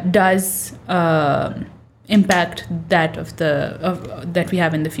does impact that that we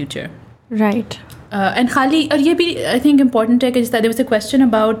have in the future. Right. And khali, और ये भी I think important है कि there was a question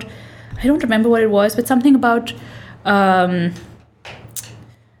about, I don't remember what it was, but something about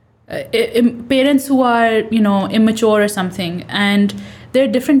parents who are immature or something, and there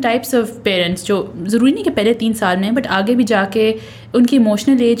are different types of parents जो ज़रूरी नहीं कि पहले 3 साल में, but आगे भी जाके उनकी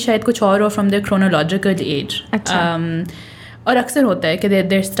emotional age शायद कुछ और हो from their chronological age. और अक्सर होता है कि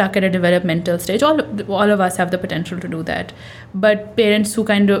they're stuck at a developmental stage. All of us have the potential to do that, but parents who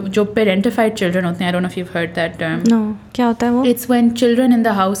जो parentified children होते हैं, I don't know if you've heard that term. No, क्या होता है वो? It's when children in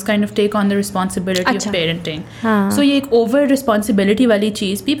the house kind of take on the responsibility of parenting. So ये एक over responsibility वाली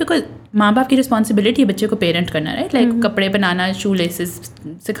चीज़ भी, because माँ बाप की responsibility है बच्चे को parent करना, right? Like कपड़े बनाना, shoelaces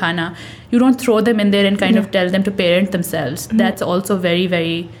सिखाना. You don't throw them in there and kind of tell them to parent themselves. That's also very,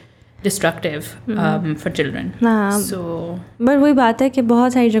 very destructive for children. So but वही बात है कि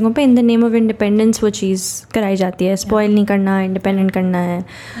बहुत सारी जगहों पे in the name of independence वो चीज़ कराई जाती है, spoil नहीं करना, independent करना है.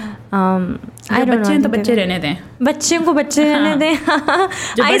 I don't know, तो बच्चे रहने दें, बच्चों को बच्चे रहने दें,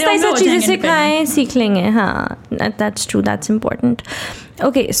 आहिस्ता चीज़ें सिखाएं, सीख लेंगे. हाँ, that's true, that's important.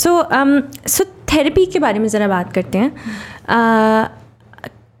 Okay, so therapy के बारे में ज़रा बात करते हैं.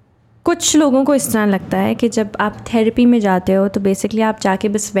 कुछ लोगों को इस तरह लगता है कि जब आप थेरेपी में जाते हो तो बेसिकली आप जाके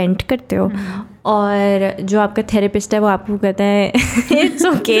बस वेंट करते हो, और जो आपका थेरेपिस्ट है वो आपको कहता है इट्स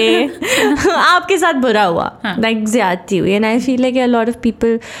ओके, आपके साथ बुरा हुआ, लाइक ज़्यादती हुई. And I feel like a lot of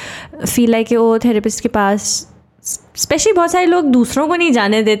people feel like वो थेरेपिस्ट के पास, स्पेशली बहुत सारे लोग दूसरों को नहीं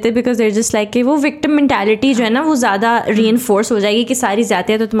जाने देते बिकॉज देयर जस्ट लाइक कि वो विक्टिम मेंटालिटी जो है ना वो ज़्यादा रीइंफोर्स हो जाएगी कि सारी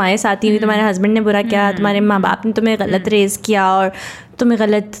ज़्यादतियाँ तो तुम्हारे साथ ही हुई, तुम्हारे हस्बैंड ने बुरा किया, तुम्हारे माँ बाप ने तुम्हें गलत रेज़ किया और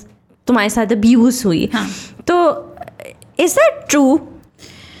तुम्हारे साथ अब्यूज़ हुई. तो is that true?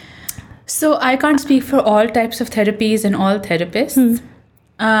 So I can't speak for all types of therapies and all therapists,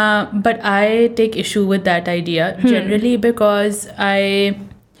 but I take issue with that idea generally, because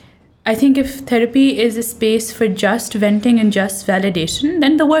I think if therapy is a space for just venting and just validation,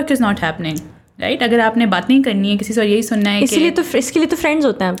 then the work is not happening. Right अगर आपने बात नहीं करनी है किसी से और यही सुनना है, इसके लिए तो फ्रेंड्स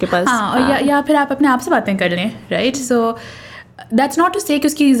होते हैं आपके पास. हाँ, और या फिर आप अपने आप से बातें कर लें, right. So that's not to से कि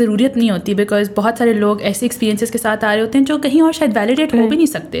उसकी ज़रूरत नहीं होती, बिकॉज बहुत सारे लोग ऐसे एक्सपीरियंसेस के साथ आ रहे होते हैं जो कहीं और शायद वैलिडेट हो भी नहीं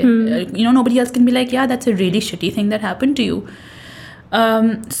सकते. Nobody else can be like या that's a really shitty thing that happened to you.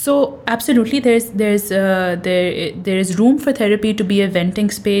 So absolutely there is room for therapy to be a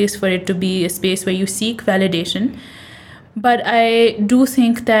venting space, for it to be a space where you seek validation. But I do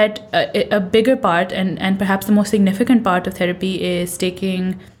think that a bigger part and perhaps the most significant part of therapy is taking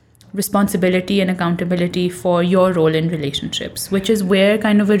responsibility and accountability for your role in relationships, which is where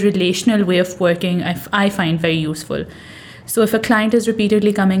kind of a relational way of working I find very useful. So if a client is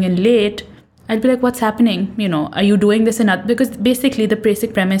repeatedly coming in late, I'll be like, what's happening? Are you doing this enough? Because basically the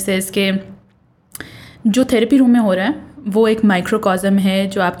basic premise is कि जो therapy room में हो रहा है वो एक microcosm है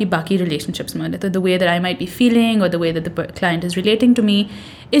जो आपकी बाकी relationships में होता है. तो the way that I might be feeling or the way that the client is relating to me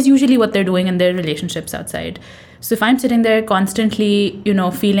is usually what they're doing in their relationships outside. So if I'm sitting there constantly,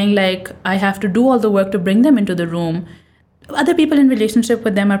 feeling like I have to do all the work to bring them into the room, other people in relationship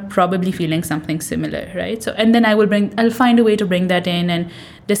with them are probably feeling something similar, right? So, and then I'll find a way to bring that in and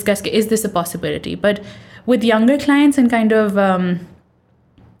discuss, is this a possibility? But with younger clients and kind of,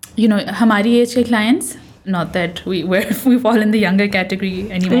 hamari age ke clients, not that we fall in the younger category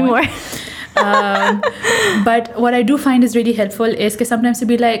anymore. But what I do find is really helpful is that sometimes to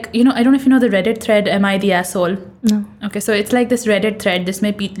be like, I don't know if you know the Reddit thread, am I the asshole? No. Okay, so it's like this Reddit thread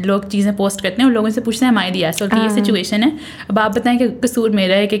जिसमें लोग चीज़ें post करते हैं और लोगों से पूछते हैं am I the asshole कि ये सिचुएशन है, अब आप बताएं कि कसूर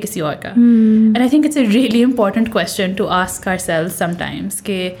मेरा है कि किसी और का. And I think it's a really important question to ask ourselves sometimes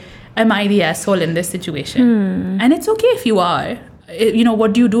कि am I the asshole in this situation? And it's okay if you are.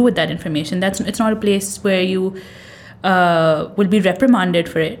 What do you do with that information? It's not a place where you will be reprimanded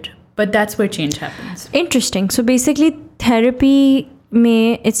for it. But that's where change happens. Interesting. So basically, therapy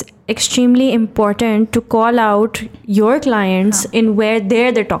it's extremely important to call out your clients in where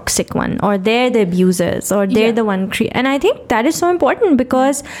they're the toxic one, or they're the abusers, or they're the one. And I think that is so important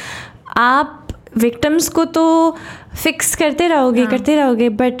because आप victims को तो fix करते रहोगे,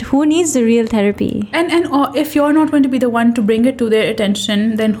 but who needs the real therapy? And if you're not going to be the one to bring it to their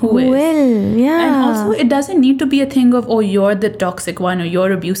attention, then who is? Will, yeah. And also, it doesn't need to be a thing of, oh, you're the toxic one or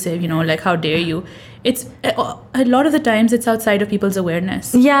you're abusive, like, how dare you? It's a lot of the times it's outside of people's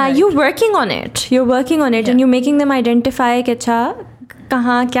awareness. Yeah, right? You're working on it, and you're making them identify कि अच्छा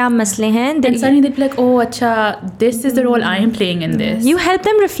कहाँ क्या मसले हैं. And suddenly they'd be like, oh, acha, this is the role I am playing in this. You help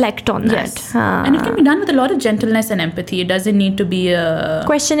them reflect on that. Yes. And it can be done with a lot of gentleness and empathy. It doesn't need to be a...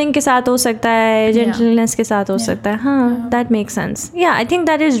 Questioning के साथ हो सकता है, gentleness के साथ हो सकता है. हाँ, that makes sense. Yeah, I think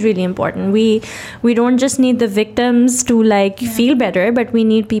that is really important. We don't just need the victims to feel better, but we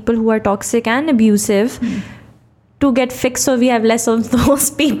need people who are toxic and abusive to get fixed, so we have less of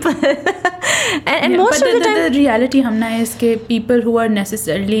those people. and most of the time, the reality hamna is that people who are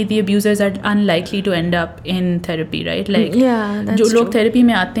necessarily the abusers are unlikely to end up in therapy, right? Like, that's जो true. लोग therapy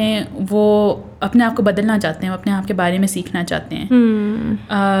में आते हैं वो अपने आप को बदलना चाहते हैं, अपने आप के बारे में सीखना चाहते हैं.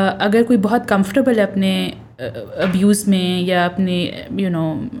 अगर कोई बहुत comfortable है अपने abuse में या अपने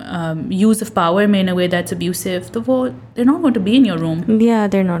use of power में in a way that's abusive, तो वो they're not going to be in your room. Yeah,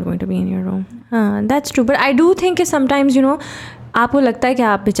 they're not going to be in your room. That's true. But I do think that sometimes आपको लगता है कि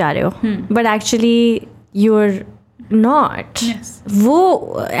आप बेचारे हो, but actually you're not. Yes.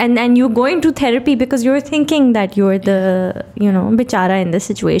 And you're going to therapy because you're thinking that you're the बेचारा in this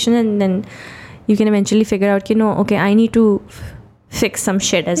situation, and then you can eventually figure out okay, I need to fix some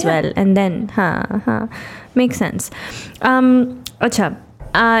shit as well, and then makes sense. अच्छा,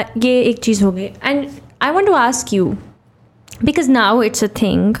 ये एक चीज़ हो गई. And I want to ask you, because now it's a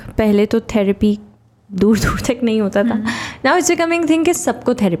thing, पहले तो therapy दूर तक नहीं होता था. Now it's becoming thing कि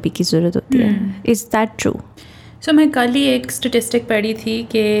सबको therapy की ज़रूरत होती है. Is that true? So मैं कल ही एक statistic पढ़ी थी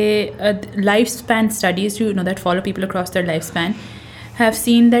कि lifespan studies, that follow people across their lifespan, have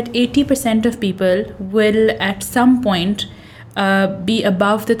seen that 80% of people will at some point be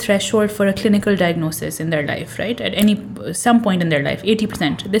above the threshold for a clinical diagnosis in their life, right? At some point in their life,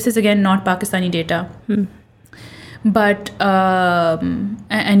 80%. This is again not Pakistani data. But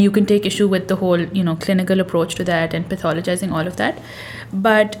and you can take issue with the whole clinical approach to that and pathologizing all of that,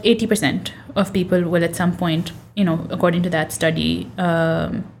 but 80% of people will at some point, according to that study,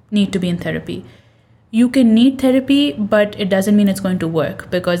 need to be in therapy. You can need therapy, but it doesn't mean it's going to work,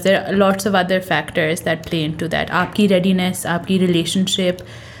 because there are lots of other factors that play into that. Aapki readiness, aapki relationship,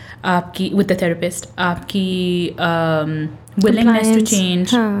 aapki with the therapist, aapki willingness to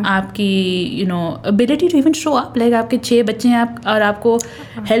change, आपकी ability to even show up, like आपके 6 बच्चे हैं आप और आपको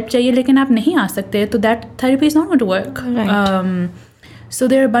help चाहिए लेकिन आप नहीं आ सकते, तो that therapy is not going to work. Right. So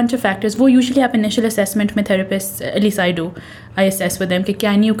there are a bunch of factors. वो usually आप initial assessment में therapists, at least I do, I assess with them कि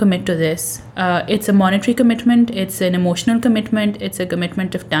can you commit to this? It's a monetary commitment, it's an emotional commitment, it's a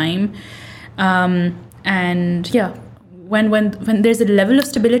commitment of time, and yeah. When there's a level of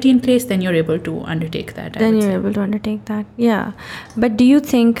stability in place, then you're able to undertake that. Able to undertake that, yeah. But do you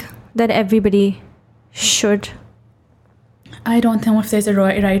think that everybody should? I don't think if there's a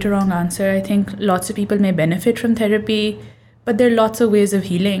right or wrong answer. I think lots of people may benefit from therapy, but there are lots of ways of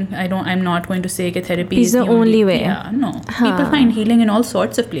healing. I'm not going to say that therapy is the only way. Yeah, no. People find healing in all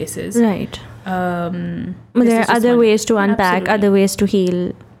sorts of places. Right. There are other ways to unpack, other ways to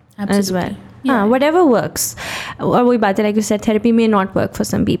heal as well. Yeah. Whatever works. Or वही बात है, like you said, therapy may not work for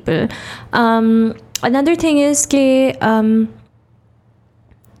some people. Another thing is कि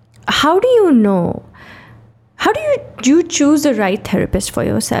how do you know? How do you choose the right therapist for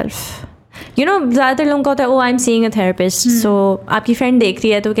yourself? ज़्यादातर लोगों का होता है, oh, I'm seeing a therapist. So आपकी friend देख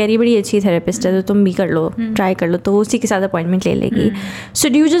रही है तो कह रही है बड़ी अच्छी therapist है, तो तुम भी कर लो, try कर लो, तो उसी के साथ appointment ले लेगी. So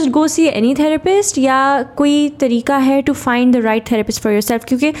do you just go see any therapist, या कोई तरीका है to find the right therapist for yourself?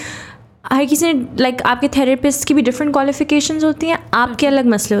 क्योंकि हर किसी ने आपके थेरेपिस्ट की भी डिफरेंट क्वालिफिकेशंस होती हैं, आपके अलग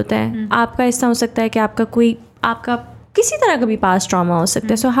मसले होते हैं. आपका ऐसा हो सकता है कि आपका किसी तरह का भी पास्ट ट्रॉमा हो सकता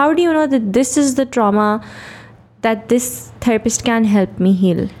है. So how do you know that this is the trauma that this therapist can help me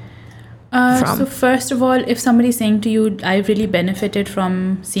heal? So first of all, if somebody's saying to you, I've really benefited from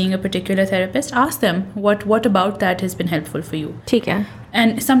seeing a particular therapist, ask them what about that has been helpful for you. ठीक है.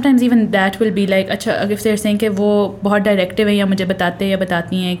 And sometimes even that will be like, अच्छा, if they're saying कि वो बहुत directive है या मुझे बताते या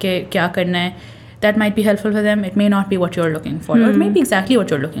बताती हैं कि क्या करना है, that might be helpful for them. It may not be what you're looking for, or it may be exactly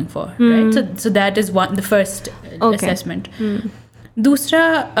what you're looking for, right? So that is the first assessment. दूसरा,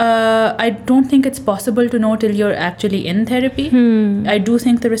 I don't think it's possible to know till you're actually in therapy. I do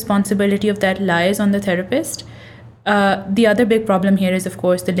think the responsibility of that lies on the therapist. The other big problem here is, of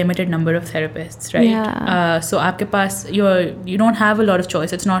course, the limited number of therapists, right? Yeah. So aapke paas, you don't have a lot of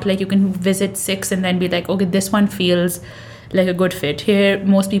choice. It's not like you can visit 6 and then be like, okay, this one feels like a good fit. Here,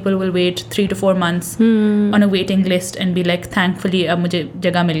 most people will wait 3 to 4 months on a waiting list and be like, thankfully, ab mujhe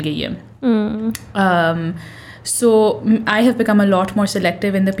jagah mil gayi hai. So I have become a lot more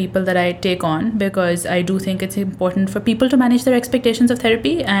selective in the people that I take on, because I do think it's important for people to manage their expectations of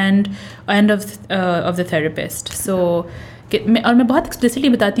therapy and of the therapist. So और मैं बहुत explicitly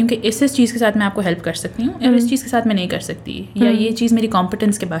बताती हूँ कि इस चीज़ के साथ मैं आपको हेल्प कर सकती हूँ और इस चीज़ के साथ मैं नहीं कर सकती, या ये चीज़ मेरी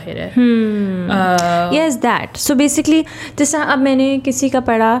कॉम्पिटेंस के बाहर है. Yes that. सो बेसिकली जैसा अब मैंने किसी का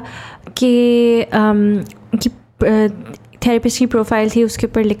पढ़ा कि थेरेपिस्ट की प्रोफाइल थी, उसके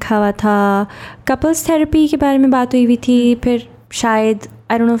ऊपर लिखा हुआ था कपल्स थेरेपी के बारे में बात हुई थी, फिर शायद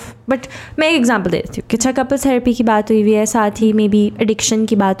आई डोंट नो, बट मैं एक एग्जांपल दे देती हूँ कि अच्छा कपल्स थेरेपी की बात हुई हुई है, साथ ही मे बी एडिक्शन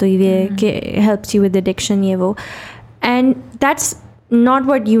की बात हुई हुई है कि हेल्प्स यू विद एडिक्शन ये वो, and that's not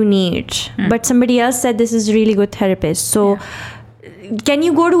what you need, but somebody else said this is really good therapist. So can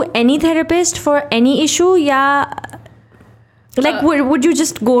you go to any therapist for any issue? Like would you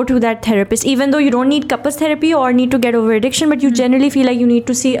just go to that therapist even though you don't need couples therapy or need to get over addiction, but you generally feel like you need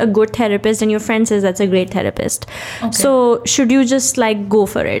to see a good therapist and your friend says that's a great therapist? So should you just like go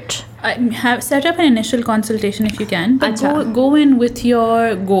for it? Have set up an initial consultation if you can, but go in with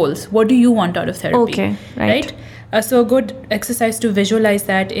your goals. What do you want out of therapy? Okay, right? So a good exercise to visualize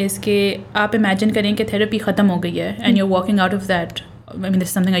that is कि आप imagine करें कि therapy ख़त्म हो गई है and you're walking out of that. I mean, this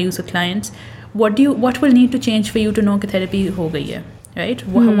is something I use with clients. What will need to change for you to know कि therapy हो गई है, right?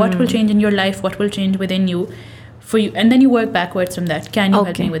 What will change in your life? What will change within you for you? And then you work backwards from that. Can you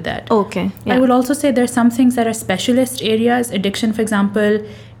help me with that? Okay. Yeah. I will also say there are some things that are specialist areas. Addiction, for example,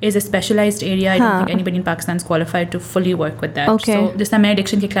 is a specialized area. I don't think anybody in Pakistan is qualified to fully work with that. Okay. So this time मैं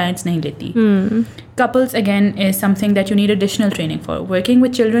addiction के clients नहीं लेती. Couples, again, is something that you need additional training for. Working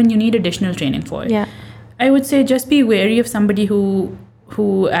with children, you need additional training for. Yeah. I would say just be wary of somebody who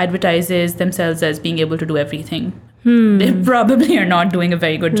advertises themselves as being able to do everything. They probably are not doing a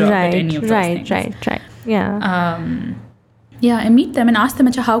very good job at any of those things. Right. Yeah. Yeah, and meet them and ask them,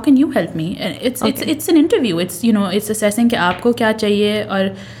 अच्छा, how can you help me? It's an interview. It's, you know, it's assessing कि आपको क्या चाहिए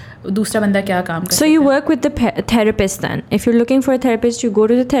और दूसरा बंदा क्या काम कर. So you work with the therapist then. If you're looking for a therapist, you go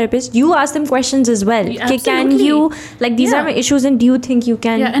to the therapist. You ask them questions as well. Absolutely. Can you, like, these are my issues, and do you think you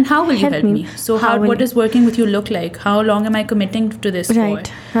can? Yeah, and how will you help me? So what does working with you look like? How long am I committing to this right.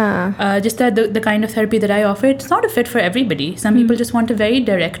 for? Just that the kind of therapy that I offer, it's not a fit for everybody. Some people just want a very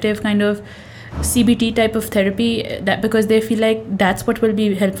directive kind of CBT type of therapy, that because they feel like that's what will be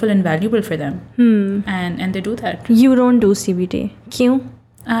helpful and valuable for them. And they do that. You don't do CBT. Kyun?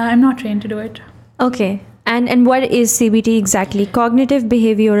 I'm not trained to do it. Okay. And what is CBT exactly? Cognitive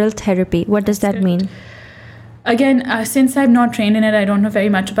behavioral therapy. What does that mean? Again, since I'm not trained in it, I don't know very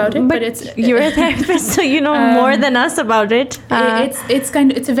much about it. But it's you're a therapist, so you know more than us about it.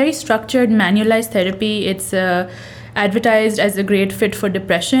 It's a very structured, manualized therapy. It's advertised as a great fit for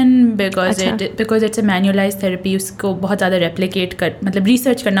depression because it's a manualized therapy. उसको बहुत ज़्यादा replicate मतलब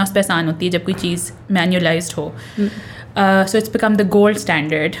research करना उस पे आसान होती है जब कोई चीज़ manualized हो. So it's become the gold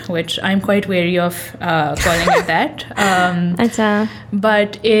standard, which I'm quite wary of calling it that.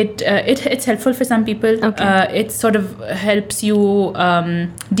 But it's helpful for some people. Okay. It sort of helps you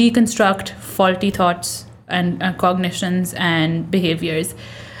deconstruct faulty thoughts and cognitions and behaviors.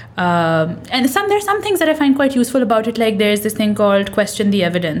 And there's some things that I find quite useful about it, like there's this thing called question the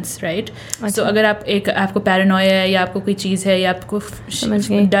evidence, right? So अगर आपको paranoia है या आपको कोई चीज़ है या आपको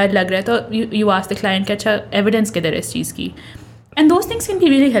डर लग रहा है तो you ask the client कि अच्छा evidence किधर है इस चीज़ की, and those things can be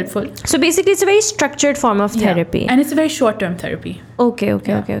really helpful. So basically it's a very structured form of therapy, and it's a very short-term therapy. Okay.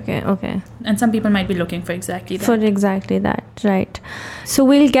 And some people might be looking for exactly that. Right. So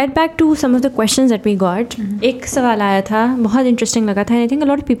we'll get back to some of the questions that we got. एक सवाल आया था, बहुत interesting लगा था, and I think a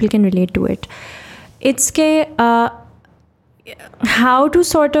lot of people can relate to it. It's how to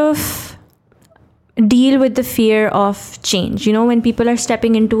sort of deal with the fear of change, you know, when people are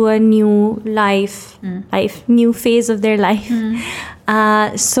stepping into a new new phase of their life.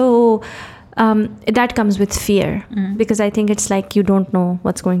 So that comes with fear, because I think it's like you don't know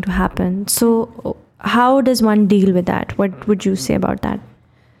what's going to happen. So how does one deal with that? What would you say about that?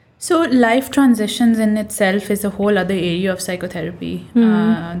 So life transitions in itself is a whole other area of psychotherapy.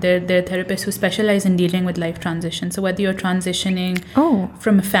 There are therapists who specialize in dealing with life transitions. So whether you're transitioning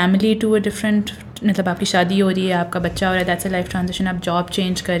from a family to a different, मतलब आपकी शादी हो रही है, आपका बच्चा हो रहा है, that's a life transition. आप job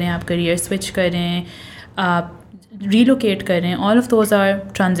change करें, आप career switch करें, आप relocate करें, all of those are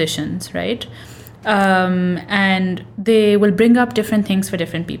transitions, right? And they will bring up different things for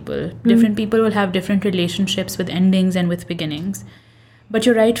different people. Different people will have different relationships with endings and with beginnings. But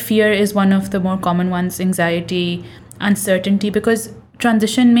you're right, fear is one of the more common ones, anxiety, uncertainty, because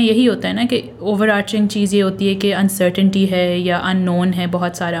transition में यही होता है ना कि overarching चीज़ ये होती है कि अनसर्टेनिटी है या अननोन है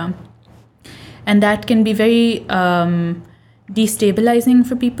बहुत सारा, and that can be very destabilizing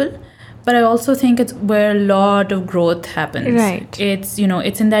for people. But I also think it's where a lot of growth happens. Right. It's, you know,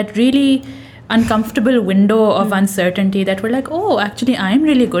 it's in that really uncomfortable window of uncertainty that we're like, oh, actually I'm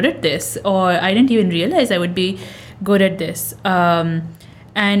really good at this, or I didn't even realize I would be good at this.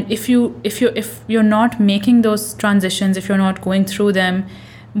 And if you're not making those transitions, if you're not going through them,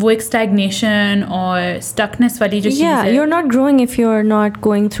 वो एक stagnation or stuckness वाली जो चीज़ है. You're not growing if you're not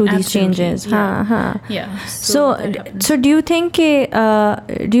going through these changes. Yeah. So do you think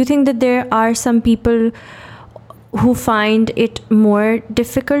that there are some people who find it more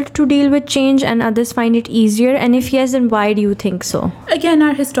difficult to deal with change and others find it easier? And if yes, then why do you think so? Again,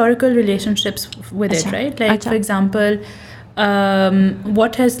 our historical relationships with it, right? Like, for example,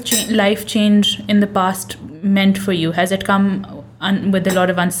 what has life change in the past meant for you? Has it come with a lot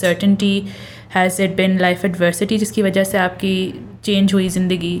of uncertainty? Has it been life adversity जिसकी वजह से आपकी change हुई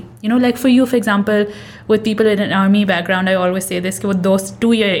ज़िंदगी? You know, like for you, for example, with people in an army background, I always say this कि वो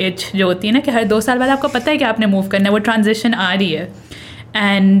 2-year age जो होती है ना कि हर 2 साल बाद आपको पता है कि आपने move करना है, वो transition आ रही है,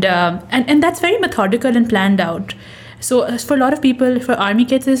 and that's very methodical and planned out. So for a lot of people, for army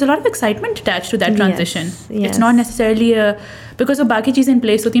kids, there's a lot of excitement attached to that transition. Yes. It's not necessarily because वो बाकी चीज़ें in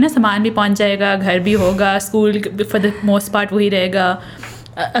place होती है ना, सामान भी पहुंच जाएगा, घर भी होगा, school for the most part वही रहेगा,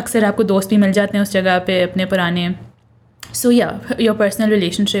 अक्सर आपको दोस्त भी मिल जाते हैं उस जगह पे अपने पुराने. So yeah, your personal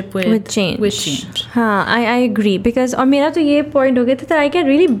relationship with change. हाँ, I agree, because और मेरा तो ये point हो गया था that I get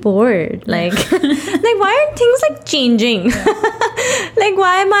really bored, like why are things like changing? Like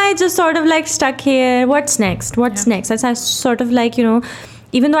why am I just sort of like stuck here? What's next? That's I sort of like, you know,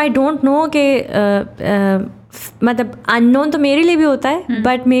 even though I don't know कि मतलब unknown तो मेरे लिए भी होता है,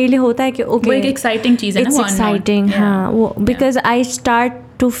 but मेरे लिए होता है कि okay, वो एक exciting चीज़ है ना, it's exciting, हाँ, वो because I start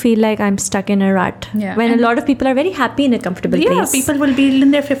to feel like I'm stuck in a rut, when a lot of people are very happy in a comfortable place. Yeah, people will be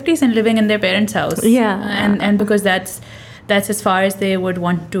in their 50s and living in their parents' house. Yeah, and because that's as far as they would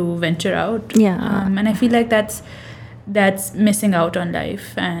want to venture out. Yeah, and I feel like that's missing out on life,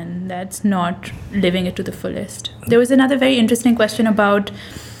 and that's not living it to the fullest. There was another very interesting question about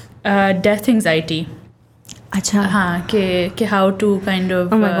death anxiety. अच्छा, हाँ, कि how to kind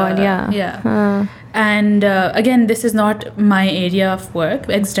of oh my god, yeah. And again, this is not my area of work.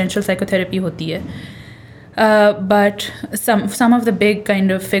 Existential psychotherapy होती है, but some of the big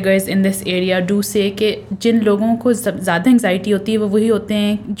kind of figures in this area do say कि जिन लोगों को ज़्यादा anxiety होती है वो वही होते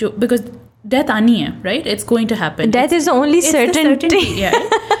हैं जो, because death आनी है, right? It's going to happen. Death is the only certainty. Yeah.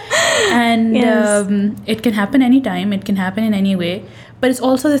 And it can happen anytime. It can happen in any way. But it's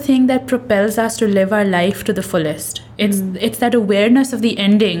also the thing that propels us to live our life to the fullest. It's that awareness of the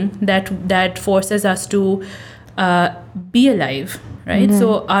ending that forces us to be alive, right?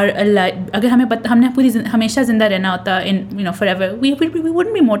 So our alive, अगर हमने पूरी हमेशा जिंदा रहना होता in forever, we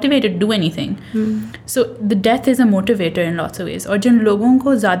wouldn't be motivated to do anything. So the death is a motivator in lots of ways. और जिन लोगों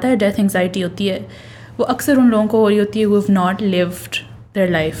को ज़्यादा death anxiety होती है, वो अक्सर उन लोगों को हो रही होती है who have not lived their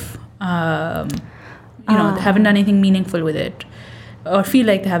life, they haven't done anything meaningful with it, or feel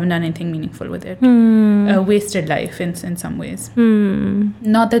like they haven't done anything meaningful with it. A wasted life in some ways.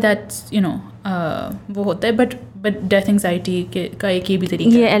 Not that's वो होता है, but death anxiety का एक ये भी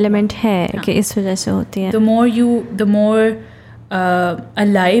तरीका ये element है कि इस वजह से होती है. The more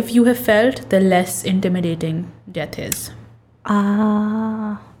alive you have felt, the less intimidating death is.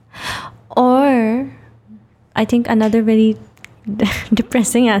 Or I think another very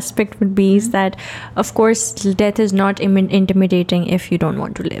depressing aspect would be is that, of course, death is not intimidating if you don't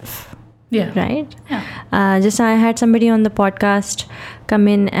want to live. Yeah. Right? Yeah. Just I had somebody on the podcast come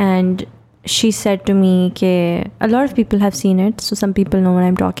in and she said to me that a lot of people have seen it, so some people know what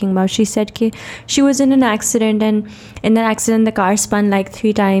I'm talking about. She said that she was in an accident, and in that accident the car spun like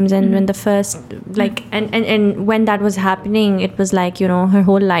 3 times, and when the first and when that was happening, it was like, her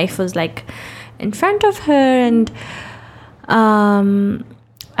whole life was like in front of her,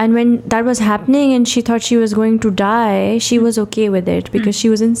 and when that was happening and she thought she was going to die, she was okay with it because she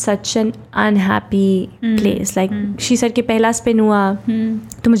was in such an unhappy place. Like she said कि पहला spin हुआ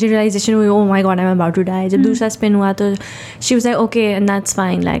तो मुझे realization हुई, oh my god, I'm about to die. जब दूसरा spin हुआ तो she was like, okay, and that's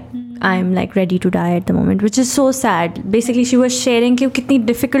fine, like I'm like ready to die at the moment, which is so sad. Basically she was sharing कि वो कितनी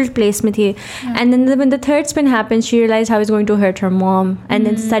difficult place में थी, and then when the third spin happened, she realized how it's going to hurt her mom, and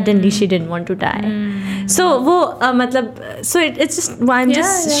then suddenly she didn't want to die. So वो मतलब so it's just I'm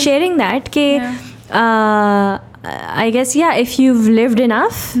just sharing that कि I guess if you've lived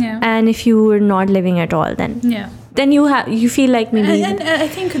enough and if you were not living at all, then then you feel like maybe. And I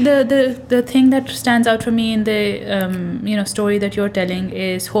think the thing that stands out for me in the story that you're telling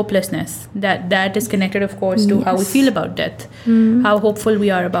is hopelessness. That is connected, of course, to how we feel about death, how hopeful we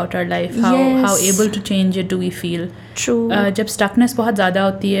are about our life, how able to change it do we feel. True. जब stuckness बहुत ज़्यादा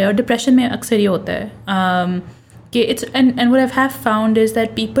होती है और depression में अक्सर ये होता है कि it's and what I have found is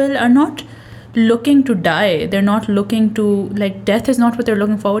that people are not looking to die. They're not looking to, like, death is not what they're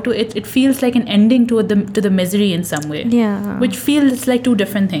looking forward to. It feels like an ending to the misery in some way. Yeah. Which feels like two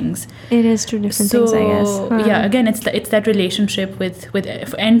different things. It is two different things, I guess. Yeah, again, it's that relationship with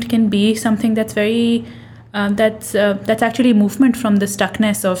end can be something that's very that's actually movement from the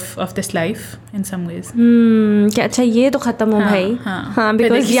stuckness of this life in some ways. क्या अच्छा ये तो खत्म हो भाई. हाँ,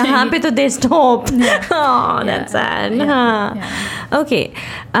 because यहाँ पे तो there's hope. Oh, that's sad. Okay.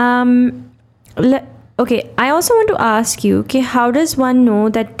 Okay, I also want to ask you, how does one know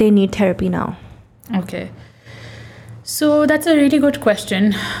that they need therapy now? Okay, so that's a really good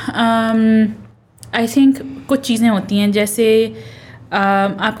question. I think कुछ चीज़ें होती हैं जैसे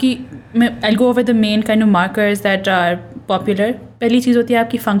आपकी I'll go over the main kind of markers that are popular. पहली चीज़ होती है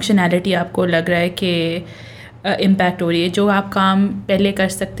आपकी functionality. आपको लग रहा है कि इम्पैक्ट हो रही है, जो आप काम पहले कर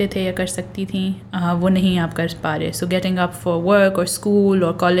सकते थे या कर सकती थी वो नहीं आप कर पा रहे. So getting up for work और स्कूल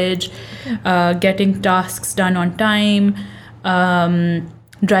और college, getting tasks done on time,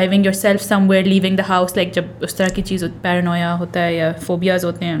 driving yourself somewhere, leaving the house, like जब उस तरह की चीज़ पैरानोया होता है या फोबियाज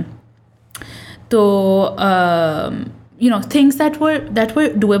होते हैं. तो things that were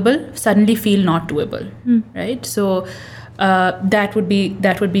doable suddenly feel not doable, right? So that would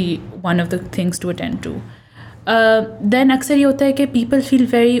be one of the things to attend to. Then अक्सर ये होता है कि people feel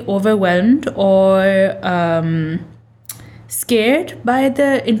very overwhelmed or scared by the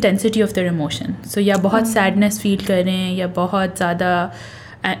intensity of their emotion. So या बहुत sadness feel कर रहे हैं या बहुत ज़्यादा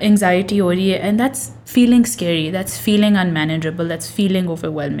anxiety हो रही है, and that's feeling scary, that's feeling unmanageable, that's feeling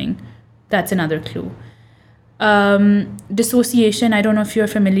overwhelming. That's another clue. Dissociation, I don't know if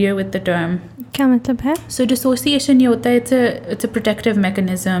you're familiar with the term. क्या मतलब है? So dissociation ये होता है, it's a protective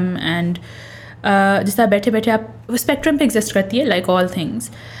mechanism, and जिससे बैठे बैठे आप स्पेक्ट्रम पे एग्जिस्ट करती है, like all things.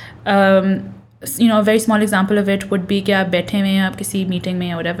 A very small example of it would be कि आप बैठे हुए हैं आप किसी मीटिंग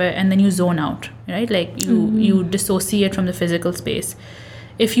में whatever, and then you zone out, right? Like you dissociate from the physical space.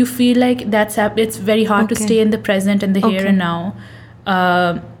 If you feel like it's very hard to stay in the present and the here and now,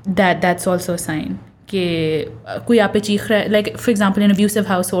 that's also a sign कि कोई आप पे चीख रहा है. Like for example, in abusive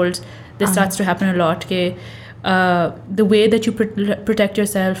households, this starts to happen a lot कि the way that you protect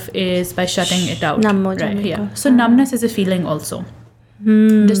yourself is by shutting it out. Right? Yeah. So numbness is a feeling also.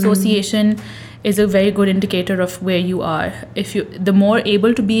 Dissociation is a very good indicator of where you are. The more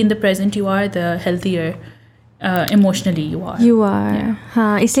able to be in the present you are, the healthier emotionally you are.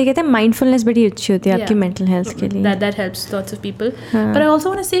 हाँ, इसलिए कहते हैं mindfulness बड़ी अच्छी होती है आपकी mental health के लिए. That helps lots of people. But I also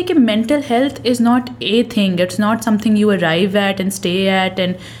want to say कि mental health is not a thing. It's not something you arrive at and stay at,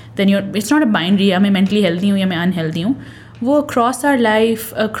 and then it's not a binary. या मैं mentally healthy हूँ या मैं unhealthy हूँ. वो across our life,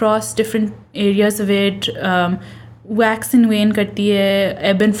 across different areas of it, wax and wane करती है,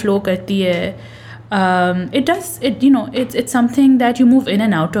 ebb and flow करती है. It's something that you move in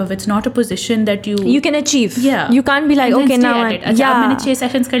and out of. It's not a position that you can achieve. Yeah, you can't be like, okay, now मैंने 6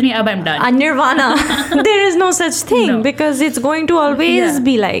 sessions कर ली, अब I'm done. A nirvana. There is no such thing. No. Because it's going to always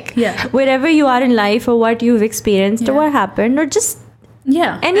be like wherever you are in life or what you've experienced or what happened or just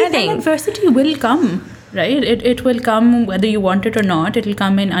anything. And adversity will come. Right? It will come whether you want it or not. It will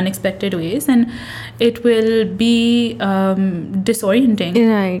come in unexpected ways, and it will be disorienting.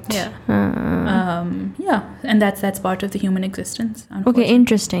 Right. Yeah. And that's part of the human existence. Okay,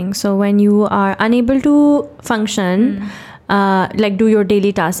 interesting. So when you are unable to function, like do your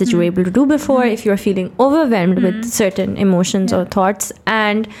daily tasks that you were able to do before, if you're feeling overwhelmed with certain emotions or thoughts,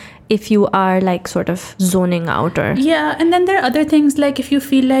 and if you are like sort of zoning out or... Yeah, and then there are other things like if you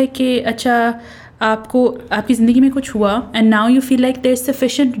feel like अच्छा आपकी ज़िंदगी में कुछ हुआ and now you feel like there's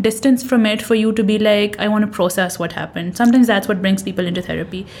sufficient distance from it for you to be like, I want to process what happened. Sometimes that's what brings people into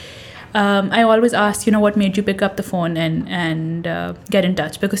therapy. I always ask, what made you pick up the phone and get in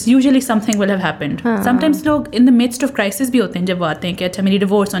touch, because usually something will have happened. Sometimes लोग in the midst of crisis भी होते हैं जब वो आते हैं कि अच्छा मेरी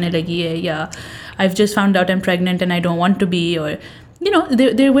divorce होने लगी है, या I've just found out I'm pregnant and I don't want to be, or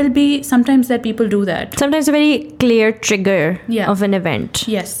there will be sometimes that people do that. Sometimes a very clear trigger of an event.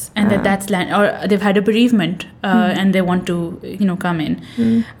 Yes, and that's or they've had a bereavement and they want to come in.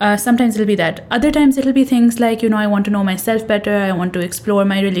 Sometimes it'll be that. Other times it'll be things like I want to know myself better, I want to explore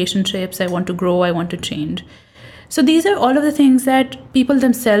my relationships, I want to grow, I want to change. So these are all of the things that people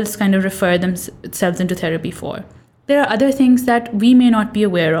themselves kind of refer themselves into therapy for. there are other things that we may not be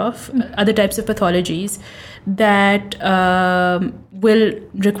aware of, other types of pathologies that will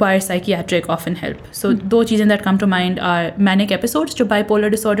require psychiatric often help. So दो चीज़ें that come to mind are manic episodes जो bipolar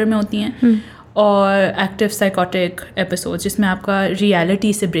disorder में होती हैं, और active psychotic episodes जिसमें आपका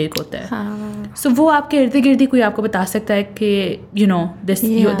reality से break होता है. So वो आपके इर्द गिर्द ही कोई आपको बता सकता है कि this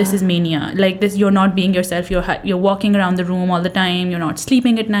is mania, like this, you're not being yourself, you're walking around the room all the time, you're not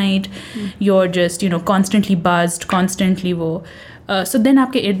sleeping at night, you're just constantly buzzed, constantly वो. So then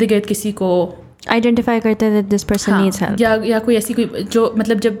आपके इर्द गिर्द किसी को आइडेंटिफाई करते हैं that this person needs help, या कोई ऐसी कोई जो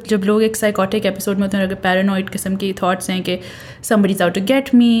मतलब जब लोग एक साइकोटिक एपिसोड में होते हैं, अगर पैरानॉइड किस्म की थॉट्स हैं कि somebody is out to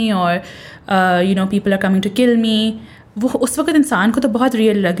get me और people are coming to kill me, वो उस वक्त इंसान को तो बहुत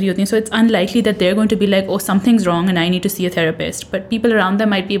रियल लग रही होती हैं. So it's unlikely that they're going to be like, oh, something's wrong and I need to see a therapist. But people around them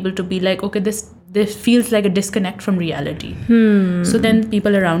might be able to be like, okay, this feels like a disconnect from reality. So then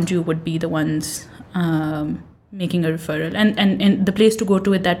people around you would be the ones making a referral, and the place to go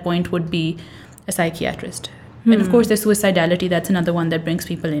to at that point would be a psychiatrist. And of course there's suicidality, that's another one that brings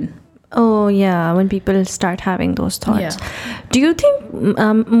people in. Oh yeah, when people start having those thoughts. Do you think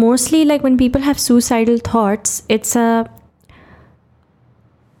mostly like when people have suicidal thoughts,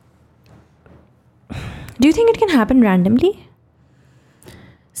 do you think it can happen randomly?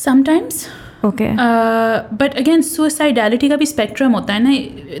 Sometimes. Okay. But again, suicidality का भी spectrum होता है ना.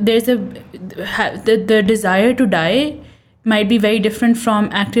 There's the desire to die might be very different from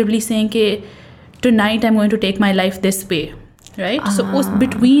actively saying कि tonight I'm going to take my life this way, right? So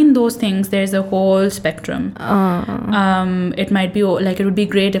between those things there's a whole spectrum. It might be like, it would be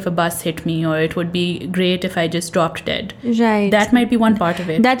great if a bus hit me, or it would be great if I just dropped dead. Right. That might be one part of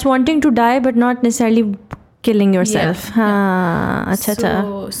it. That's wanting to die but not necessarily killing yourself.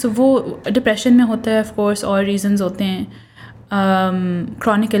 So वो depression में होता है, of course, और reasons होते हैं.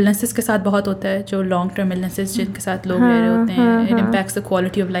 Chronic illnesses के साथ बहुत होता है, जो long term illnesses जिनके साथ लोग रह रहे होते हैं. It impacts the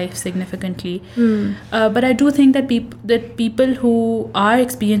quality of life significantly. But I do think that people who are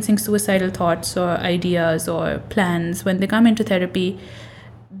experiencing suicidal thoughts or ideas or plans, when they come into therapy,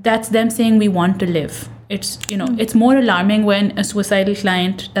 that's them saying we want to live. It's it's more alarming when a suicidal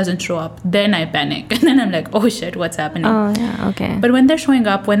client doesn't show up. Then I panic and then I'm like, oh shit, what's happening? Oh yeah, okay. But when they're showing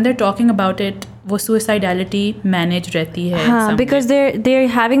up, when they're talking about it, वो suicidality managed रहती है. Because they're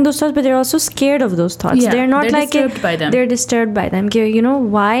having those thoughts, but they're also scared of those thoughts. Yeah, they're not they're like disturbed by them. They're disturbed by them.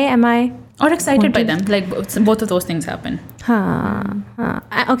 Why am I? Or excited by them. Like both of those things happen.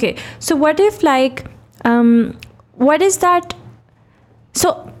 Okay. So what if like what is that?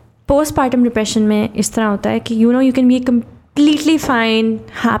 So postpartum depression में इस तरह होता है कि you can be completely fine,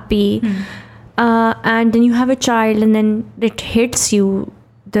 happy, and then you have a child and then it hits you,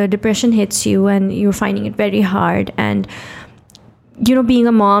 the depression hits you and you're finding it very hard, and being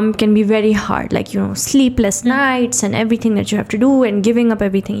a mom can be very hard, like sleepless nights and everything that you have to do and giving up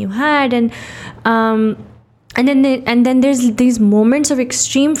everything you had, and then there's these moments of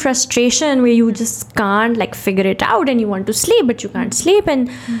extreme frustration where you just can't like figure it out and you want to sleep but you can't sleep, and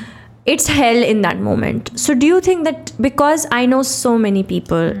it's hell in that moment. So do you think that, because I know so many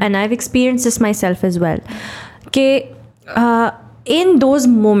people and I've experienced this myself as well, okay, in those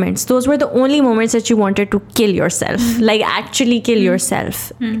moments, those were the only moments that you wanted to kill yourself, like actually kill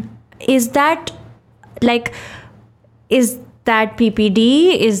yourself. Is that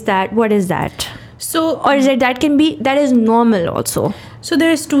PPD? What is that? So, or is it that is normal also? So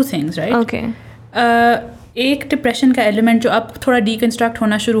there's two things, right? Okay. एक depression का element जो अब थोड़ा deconstruct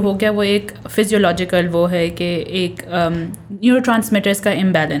होना शुरू हो गया, वो एक फिजियोलॉजिकल वो है कि एक न्यूरोट्रांसमीटर्स का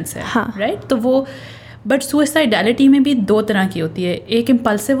इम्बैलेंस है, राइट? तो वो बट सुसाइडैलिटी में भी दो तरह की होती है. एक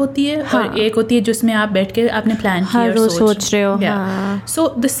इम्पल्सिव होती है और एक होती है जिसमें आप बैठ के आपने प्लान किया और सोच रहे हो.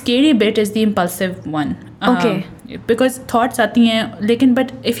 So the scary bit is the impulsive one. Okay, because thoughts आती हैं, लेकिन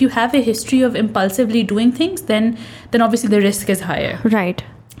but if you have a history of impulsively doing things then obviously the risk is higher, right?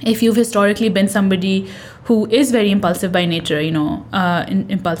 If you've historically been somebody who is very impulsive by nature,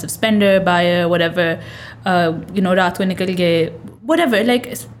 impulsive spender, buyer, whatever, raat ko nikal gaye, whatever, like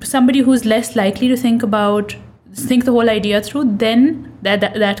somebody who's less likely to think the whole idea through, then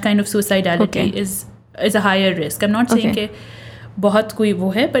that kind of suicidality is a higher risk. I'm not saying that बहुत कोई वो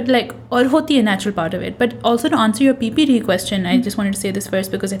है, but like, और होती है natural part of it. But also to answer your PPD question, I just wanted to say this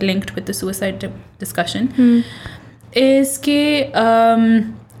first because it linked with the suicide discussion, is that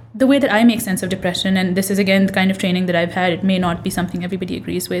the way that I make sense of depression, and this is again the kind of training that I've had, it may not be something everybody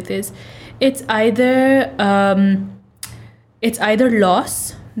agrees with, is it's either loss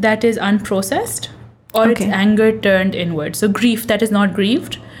that is unprocessed, or it's anger turned inward. So grief that is not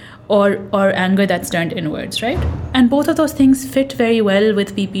grieved, or anger that's turned inwards, right? And both of those things fit very well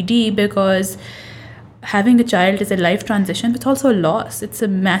with PPD because having a child is a life transition, but it's also a loss. It's a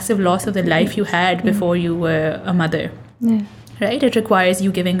massive loss of the life you had before you were a mother. Yeah. Right? It requires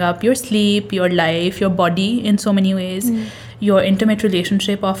you giving up your sleep, your life, your body in so many ways, your intimate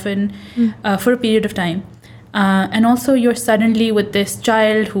relationship often for a period of time. And also you're suddenly with this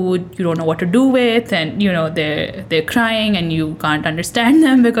child who you don't know what to do with, and they're crying and you can't understand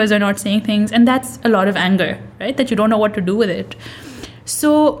them because they're not saying things, and that's a lot of anger, right? That you don't know what to do with it.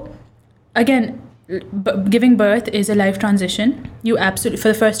 So again, giving birth is a life transition. You absolutely, for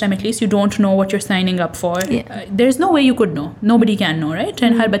the first time at least, you don't know what you're signing up for. There's no way you could know. Nobody can know, right?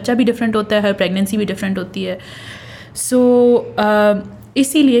 And har bachcha bhi different hota hai, har pregnancy bhi different hoti hai. So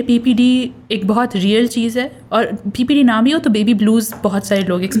इसीलिए PPD एक बहुत real चीज़ है, और PPD ना भी हो तो baby blues बहुत सारे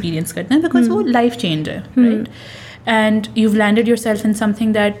लोग एक्सपीरियंस करते हैं बिकॉज वो लाइफ चेंज है, right? And you've landed yourself in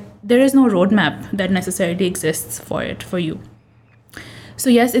something that there is no roadmap that necessarily exists for it for you. So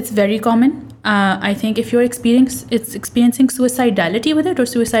yes, it's very common. I think if you're experiencing suicidality with it or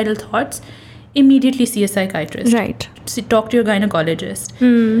suicidal thoughts, immediately see a psychiatrist. Right. Talk to your gynecologist.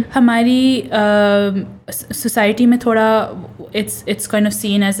 हमारी society में थोड़ा it's kind of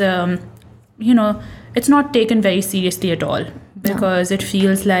seen as a, it's not taken very seriously at all, because it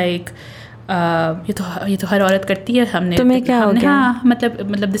feels like ये तो हर औरत करती है, हमने तुम्हें क्या हो गया? हाँ,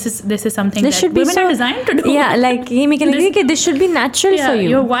 मतलब this is something that women are designed to do. Yeah, like ये मैं कह रही थी कि this should be natural for you.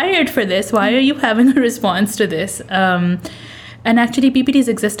 You're wired for this. Why are you having a response to this? And actually PPDs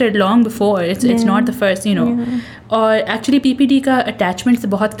existed long before. It's not the first, Or actually PPD का attachment से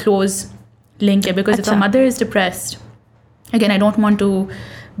बहुत close link है, because if a mother is depressed, again, I don't want to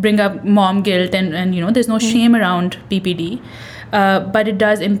bring up mom guilt and there's no shame around PPD, but it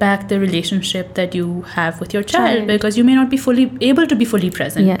does impact the relationship that you have with your child, because you may not be able to be fully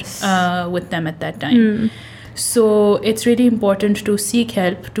present with them at that time. So it's really important to seek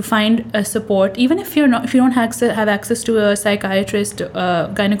help, to find a support, even if you don't have access to a psychiatrist,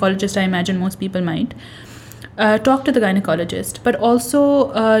 gynecologist. I imagine most people might talk to the gynecologist, but also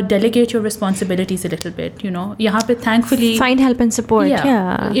delegate your responsibilities a little bit. यहाँ पे thankfully find help and support.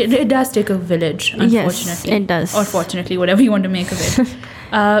 Yeah. It does take a village, unfortunately. Yes, it does. Or fortunately, whatever you want to make of it.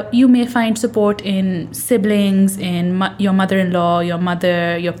 You may find support in siblings, in your mother-in-law, your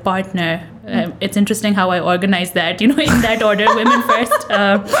mother, your partner. It's interesting how I organize that, in that order. Women first.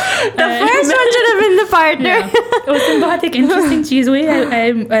 The first one should have been the partner. It was बहुत एक interesting चीज़ हुई.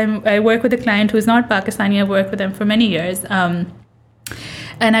 I work with a client who's not Pakistani. I've worked with them for many years.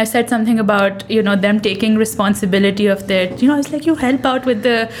 And I said something about, them taking responsibility of their, it's like you help out with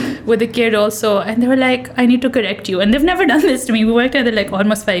the kid also. And they were like, I need to correct you. And they've never done this to me. We worked together like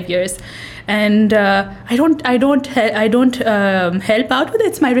almost 5 years. And I don't help out with it.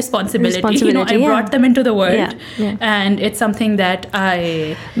 It's my responsibility. I brought them into the world, and it's something that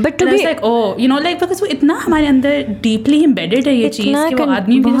I. But to be was like, because वो इतना हमारे अंदर deeply embedded है ये चीज़ कि वो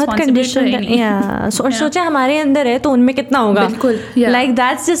आदमी भी responsible है. Yeah. और सोचा हमारे अंदर है तो उनमें कितना होगा? बिल्कुल. Like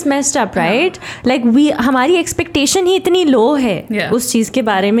that's just messed up, right? Like हमारी expectation ही इतनी low है उस चीज़ के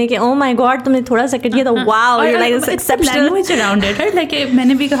बारे में कि oh my God तुमने थोड़ा सा कर दिया तो wow, you're like exceptional. Language around it, right? Like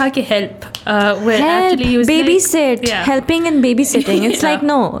मैंने भी कहा कि help. Help, actually babysit, helping and babysitting. It's like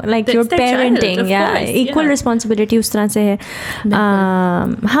no, like you're parenting, course, equal responsibility उस तरह से है.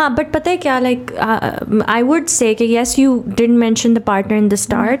 हाँ, but पता है क्या, like I would say कि yes, you didn't mention the partner in the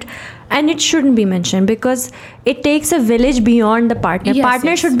start, and it shouldn't be mentioned because it takes a village beyond the partner.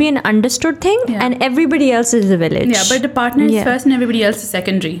 Partner should be an understood thing, and everybody else is a village. Yeah, but the partner is first and everybody else is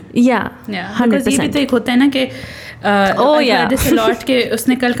secondary. Yeah, 100%. Because ये भी तो एक होता है ना कि जैसे लौट के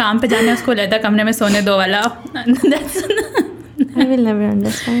उसने कल काम पे जाना है, उसको लेता कमरे में सोने दो वाला. I will never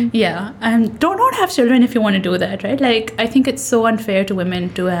understand. Yeah, don't have children if you want to do that, right? Like I think it's so unfair to women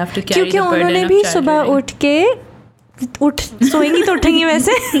to have to carry the burden of childbearing. क्योंकि उन्होंने भी सुबह उठ के सोएंगी तो उठेंगी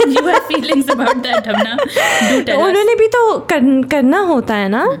वैसे. You have feelings about that, Hamna? Do tell us. उन्होंने भी तो करना होता है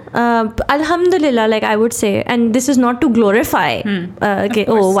ना. Alhamdulillah, like I would say, and this is not to glorify. Okay,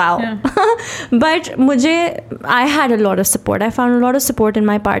 oh wow. But I had a lot of support. I found a lot of support in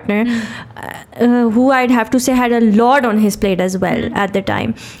my partner, who I'd have to say had a lot on his plate as well at the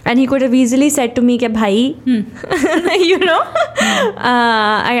time, and he could have easily said to me कि भाई,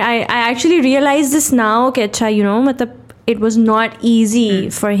 I actually realize this now कि अच्छा, मतलब it was not easy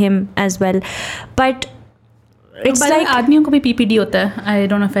for him as well, but it's like आदमियों को भी PPD होता है. I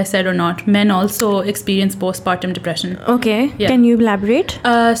don't know if I said or not. Men also experience postpartum depression. Okay, can you elaborate?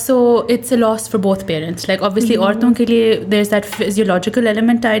 So it's a loss for both parents. Like obviously औरतों के लिए there's that physiological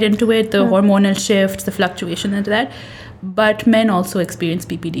element tied into it, the hormonal shifts, the fluctuation into that. but men also experience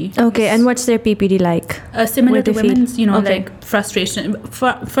PPD. Okay, and what's their PPD like? Similar to women's, like frustration.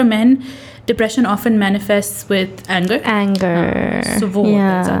 For men, depression often manifests with anger. So वो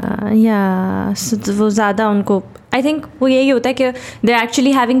so वो ज़्यादा उनको I think वो यही होता है कि they're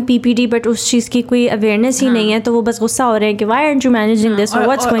actually having PPD but उस चीज़ की कोई awareness ही नहीं है, तो वो बस गुस्सा हो रहे हैं कि why aren't you managing this or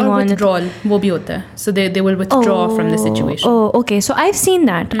what's going on. Withdrawal वो भी होता है, so they will withdraw from the situation. Okay, so I've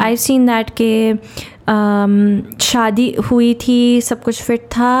seen that कि शादी हुई थी, सब कुछ फिट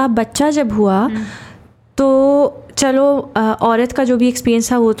था, बच्चा जब हुआ तो चलो औरत का जो भी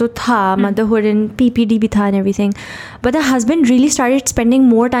एक्सपीरियंस था वो तो था, मदरहुड एंड PPD भी था and everything, but the husband really started spending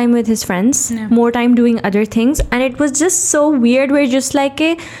more time with his friends, more time doing other things, and it was just so weird. We're just like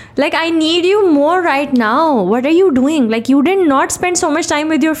I need you more right now, what are you doing? Like you did not spend so much time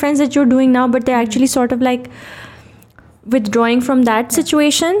with your friends that you're doing now, but they're actually sort of like withdrawing from that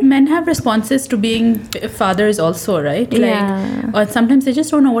situation. Men have responses to being fathers also, right? Or sometimes they just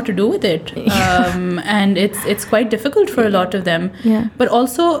don't know what to do with it, and it's quite difficult for a lot of them. But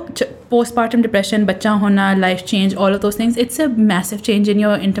also postpartum depression, बच्चा होना, life change, all of those things, it's a massive change in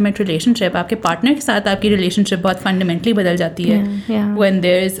your intimate relationship. आपके partner के साथ आपकी relationship बहुत fundamentally बदल जाती है when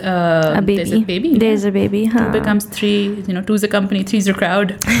there's a baby. There's a baby. Two becomes three. Two's a company, three's a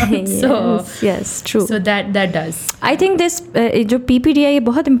crowd. yes, true. So that does. I think this जो PPD है ये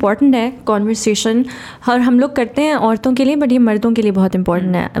बहुत important है conversation, और हम लोग करते हैं औरतों के लिए, but ये मर्दों के लिए बहुत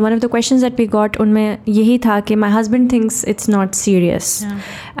important है. One of the questions that we got उनमें यही था कि my husband thinks it's not serious,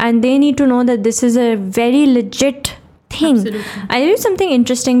 and they need to know that this is a very legit thing. Absolutely. I did something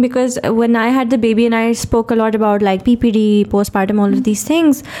interesting because when I had the baby and I spoke a lot about like PPD, postpartum, all of these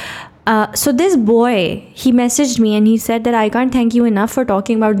things. So this boy, he messaged me and he said that I can't thank you enough for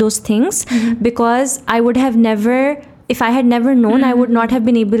talking about those things, because I would have never, if I had never known, I would not have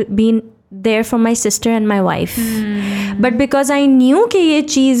been there for my sister and my wife. But because I knew कि ये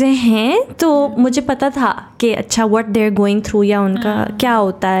चीज़ें हैं, तो मुझे पता था कि अच्छा what they're going through या उनका क्या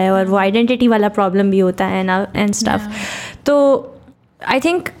होता है, और वो identity वाला problem भी होता है and stuff. तो I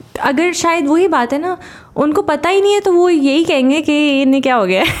think अगर शायद वही बात है ना, उनको पता ही नहीं है तो वो यही कहेंगे कि इन्हें क्या हो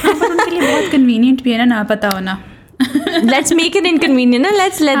गया है. पर उनके लिए बहुत convenient भी है ना पता होना. Let's make it inconvenient.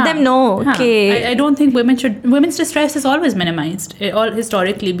 Let's let them know. I don't think women's distress is always minimized. All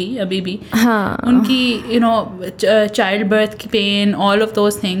historically भी अभी भी उनकी childbirth pain, all of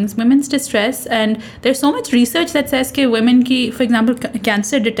those things, women's distress, and there's so much research that says कि women की, for example,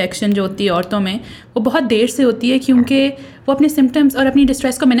 cancer detection जो होती है औरतों में, वो बहुत देर से होती है क्योंकि वो अपने symptoms और अपनी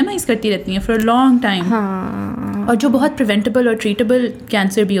distress को minimize करती रहती हैं for a long time. और जो बहुत preventable और treatable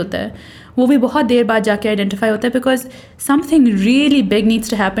cancer भी होता है, वो भी बहुत देर बाद जाके आइडेंटिफाई होता है, because something really big needs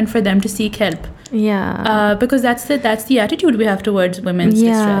to happen for them to seek help. Because that's the attitude we have towards women's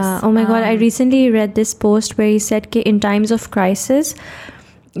distress. Oh my God, I recently read this post where he said that in times of crisis,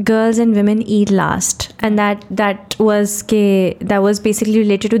 girls and women eat last, and that was basically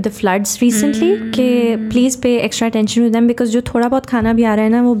related to the floods recently. कि please pay extra attention to them, because जो थोड़ा बहुत खाना भी आ रहा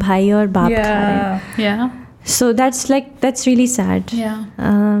है ना, वो भाई और बाप खा रहे हैं. So that's really sad.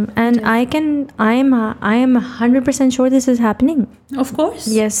 And I am 100% sure this is happening. Of course.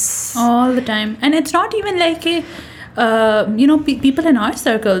 Yes. All the time. And it's not even like people in our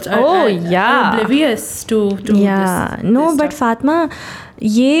circles are oblivious to this. No, but Fatma,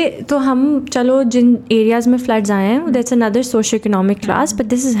 ये तो हम चलो जिन areas में floods आए हैं, that's another socio-economic class, but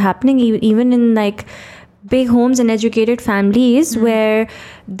this is happening even in like big homes and educated families where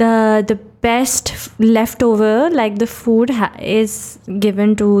the best leftover, like the food is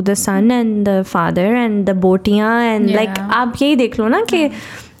given to the son and the father and the botiyan, and like आप यही देख लो ना कि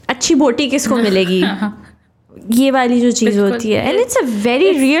अच्छी बोटी किसको मिलेगी, ये वाली जो चीज़ होती है. And it's a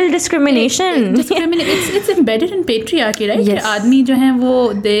very real discrimination. It's embedded in patriarchy, right? Yes. आदमी जो हैं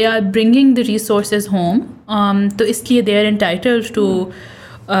वो they are bringing the resources home, तो इसलिए they are entitled to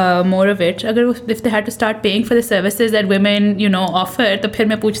more of it. अगर if they had to start paying for the services that women offer, तो फिर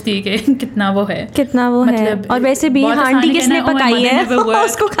मैं पूछती कि कितना वो है मतलब, और वैसे भी हांडी किसने पकाई है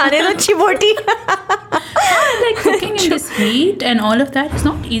उसको खाने दो अच्छी बोटी. Like cooking in this heat and all of that is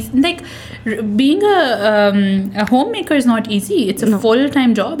not easy. Like being a homemaker is not easy. It's a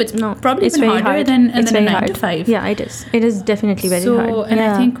full-time job. It's probably even harder than a 9 to 5. Yeah, it is. It is definitely very hard. And I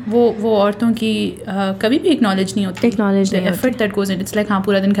think वो औरतों की कभी भी acknowledge नहीं होती. The effort that goes in. It's like हाँ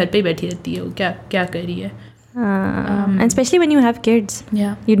पूरा दिन घर पे ही बैठी रहती है, वो क्या कर रही है. And especially when you have kids.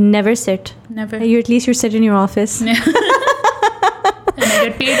 You never sit. Never. At least you sit in your office. And I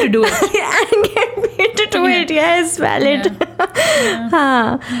get paid to do it. And get paid to do it. Yes, valid.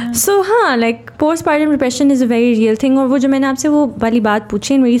 So like postpartum depression is a very real thing. और वो जो मैंने आपसे वो वाली बात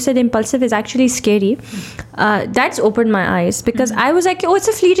पूछी, and when you said impulsive is actually scary, that's opened my eyes, because I was like, oh, it's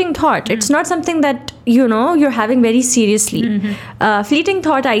a fleeting thought. It's not something that you're having very seriously. Fleeting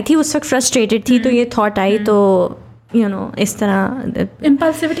thought आई थी, उस वक्त frustrated थी, तो ये thought आई, तो इस तरह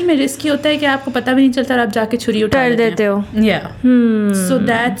impulsivity में रिस्की होता है कि आपको पता भी नहीं चलता और आप जाके छुरी उठा देते हो. So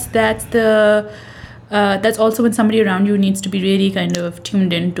that's also when somebody around you needs to be really kind of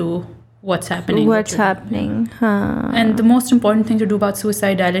tuned into what's happening. And the most important thing to do about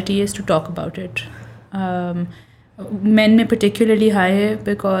suicidality is to talk about it. Men में particularly high,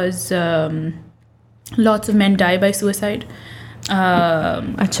 because lots of men die by suicide.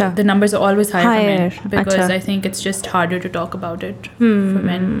 The numbers are always higher for men, because I think it's just harder to talk about it for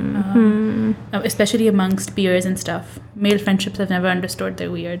men, especially amongst peers and stuff. Male friendships I've never understood.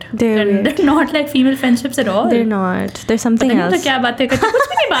 They're weird. They're not like female friendships at all. They're not. There's something else. तो क्या बातें करते? कुछ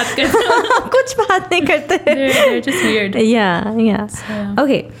भी नहीं बात करते. कुछ बात नहीं करते. They're just weird. Yeah.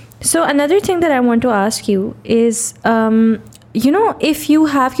 Okay. So another thing that I want to ask you is, if you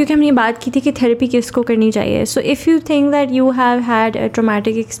have, क्योंकि हमने बात की थी कि therapy किसको करनी चाहिए. So if you think that you have had a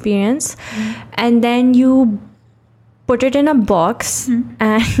traumatic experience and then you put it in a box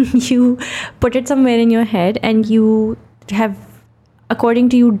and you put it somewhere in your head and you have, according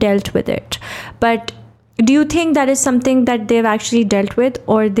to you, dealt with it. But do you think that is something that they've actually dealt with,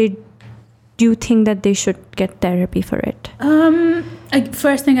 or do you think that they should get therapy for it?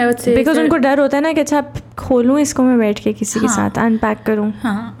 First thing I would say, because उनको डर होता है ना कि अच्छा खोलूँ इसको मैं बैठ के किसी के साथ unpack करूँ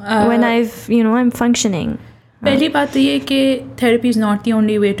when I'm functioning. पहली बात तो ये कि therapy is not the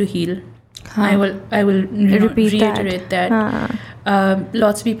only way to heal. I will reiterate that.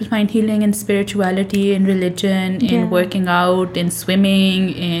 Lots of people find healing in spirituality, in religion, in working out, in swimming,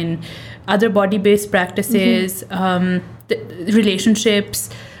 in other body-based practices, relationships.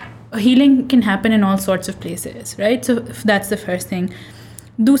 Healing can happen in all sorts of places, right? So that's the first thing.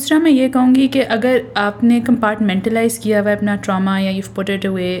 दूसरा मैं ये कहूँगी कि अगर आपने compartmentalize किया हुआ अपना trauma या you've put it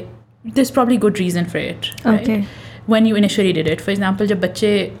away, there's probably good reason for it, right? Okay. When you initially did it. For example, जब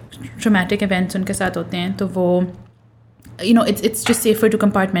बच्चे traumatic events उनके साथ होते हैं तो वो it's just safer to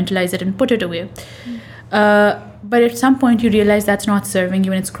compartmentalize it and put it away. But at some point you realize that's not serving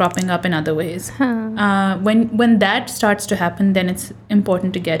you and it's cropping up in other ways. When that starts to happen, then it's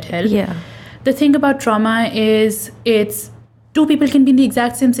important to get help. Yeah. The thing about trauma is it's two people can be in the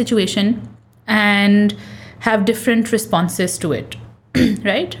exact same situation and have different responses to it.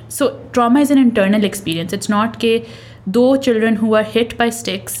 Right? So trauma is an internal experience. It's not that two children who are hit by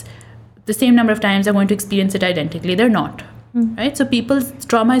sticks the same number of times are going to experience it identically. They're not. Right? So people's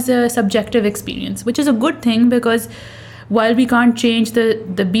trauma is a subjective experience, which is a good thing, because while we can't change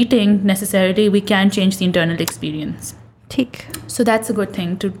the beating necessarily, we can change the internal experience. ठीक. So that's a good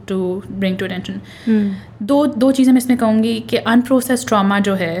thing to bring to attention. दो चीज़ें मैं इसमें कहूँगी कि unprocessed trauma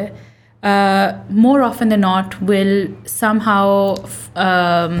जो है more often than not will somehow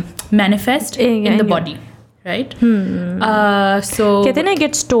manifest in the body. Right? So कहते हैं ना,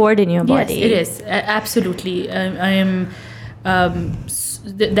 get stored in your body. Yes, it is. Absolutely. I am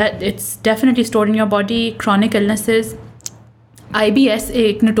that it's definitely stored in your body. Chronic illnesses, IBS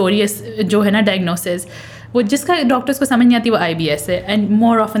एक notorious जो है ना diagnosis, वो जिसका doctors को समझ नहीं आती वो IBS है, and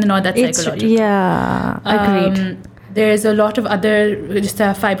more often than not that's psychological. Yeah, agreed. There is a lot of other, just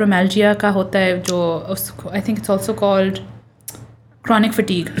fibromyalgia का होता है जो उसको, I think it's also called chronic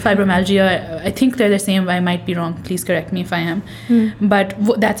fatigue, fibromyalgia. I think they're the same. I might be wrong. Please correct me if I am. But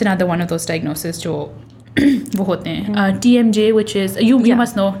that's another one of those diagnoses जो वो होते हैं. TMJ, which is you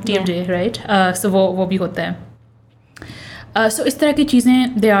must know TMJ, right? So वो भी होता है. So इस तरह की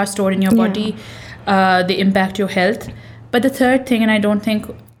चीज़ें, they are stored in your body. They impact your health. But the third thing, and I don't think,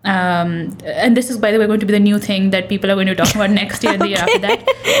 and this is, by the way, going to be the new thing that people are going to talk about next year and the year after that,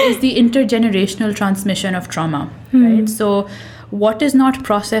 is the intergenerational transmission of trauma, right? So what is not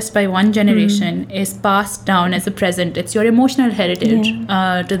processed by one generation is passed down as a present. It's your emotional heritage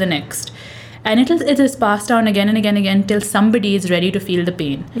to the next. And it is passed down again and again and again till somebody is ready to feel the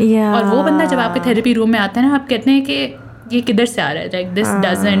pain. Yeah. और वो बंदा जब आपके therapy room में आता है ना, आप कहते हैं कि ये किधर से आ रहा है, like this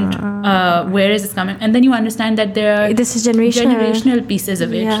doesn't, where is this coming? And then you understand that there are this is generational pieces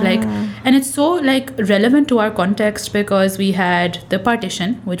of it, like, and it's so like relevant to our context because we had the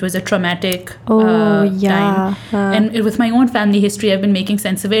partition, which was a traumatic time, and with my own family history, I've been making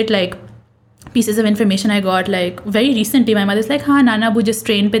sense of it. Like pieces of information I got, like very recently. My mother's like, हाँ नाना अबू जिस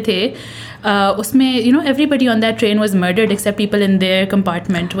train पे थे उसमें, you know, everybody on that train was murdered except people in their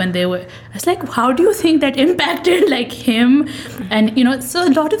compartment when they were. I was like, how do you think that impacted like him? And you know, so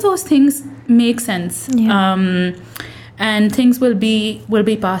a lot of those things make sense. And things will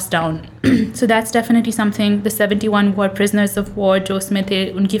be passed down. So that's definitely something. The 71 war prisoners of war जो उसमें थे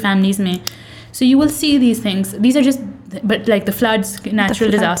उनकी families में. So you will see these things. These are just, but like the floods,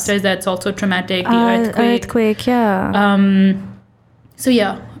 natural disasters, that's also traumatic. The earthquake, yeah. So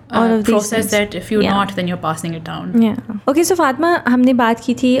yeah, all of process these that. If you're not, then you're passing it down. Yeah. Okay, so Fatma, हमने बात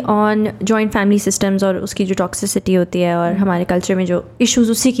की थी on joint family systems और उसकी जो toxicity होती है और हमारे culture में जो issues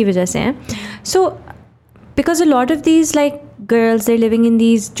उसी की वजह से हैं. So because a lot of these like girls, they're living in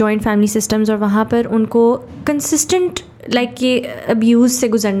these joint family systems और वहाँ पर उनको consistent like ये abuse से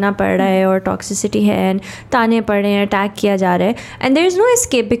गुजरना पड़ रहा है और toxicity है and ताने पड़ रहे हैं, attack किया जा रहा है, and there is no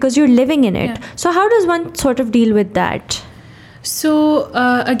escape because you're living in it. So how does one sort of deal with that? So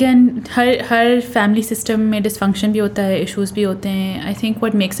again, her family system में dysfunction भी होता है, issues भी होते हैं. I think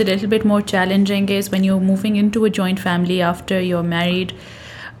what makes it a little bit more challenging is when you're moving into a joint family after you're married.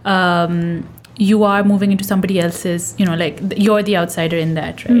 You are moving into somebody else's, you know, like you're the outsider in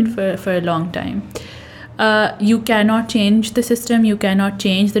that, right? For a long time. You cannot change the system. You cannot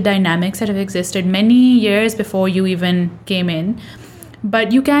change the dynamics that have existed many years before you even came in.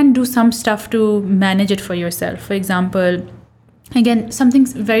 But you can do some stuff to manage it for yourself. For example, again, something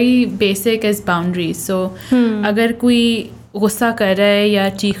very basic as boundaries. So, अगर कोई गुस्सा कर रहा है या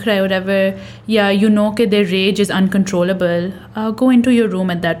चीख रहा है whatever, या you know that their rage is uncontrollable, go into your room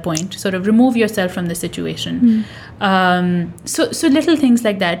at that point. Sort of remove yourself from the situation. So little things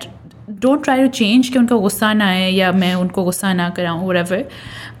like that. Don't try to change कि उनको गुस्सा ना आए या मैं उनको गुस्सा ना कराऊँ, whatever.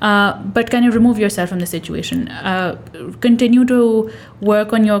 But kind of remove yourself from the situation. Continue to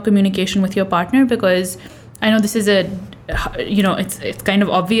work on your communication with your partner, because I know this is it's kind of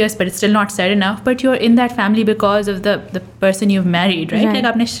obvious, but it's still not said enough. But you're in that family because of the person you've married, right? Like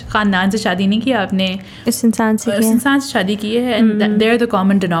आपने खानदान से शादी नहीं की, आपने इस इंसान से शादी की है, and they're the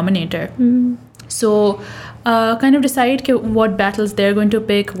common denominator. So kind of decide what battles they're going to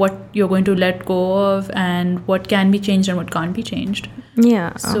pick, what you're going to let go of, and what can be changed and what can't be changed.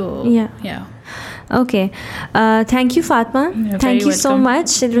 Yeah. So yeah. Okay. Thank you, Fatma. Thank you so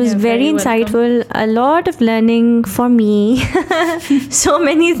much. It was very insightful. A lot of learning for me. So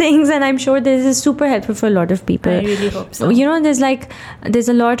many things, and I'm sure this is super helpful for a lot of people. I really hope so. You know, there's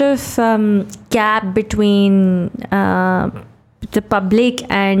a lot of gap between the public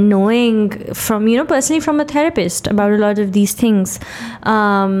and knowing from, you know, personally from a therapist about a lot of these things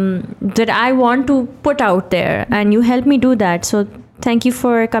that I want to put out there, and you help me do that. So thank you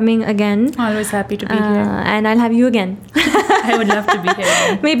for coming again. Always happy to be here. And I'll have you again. I would love to be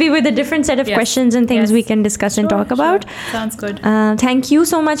here. Maybe with a different set of questions and things we can discuss and talk about. Sounds good. Thank you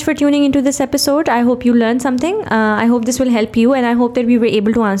so much for tuning into this episode. I hope you learned something. I hope this will help you, and I hope that we were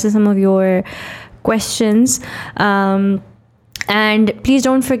able to answer some of your questions. And please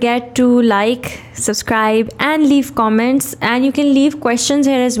don't forget to like, subscribe, and leave comments. And you can leave questions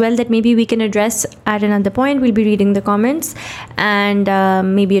here as well that maybe we can address at another point. We'll be reading the comments and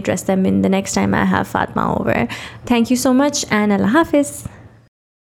maybe address them in the next time I have Fatma over. Thank you so much, and Allah Hafiz.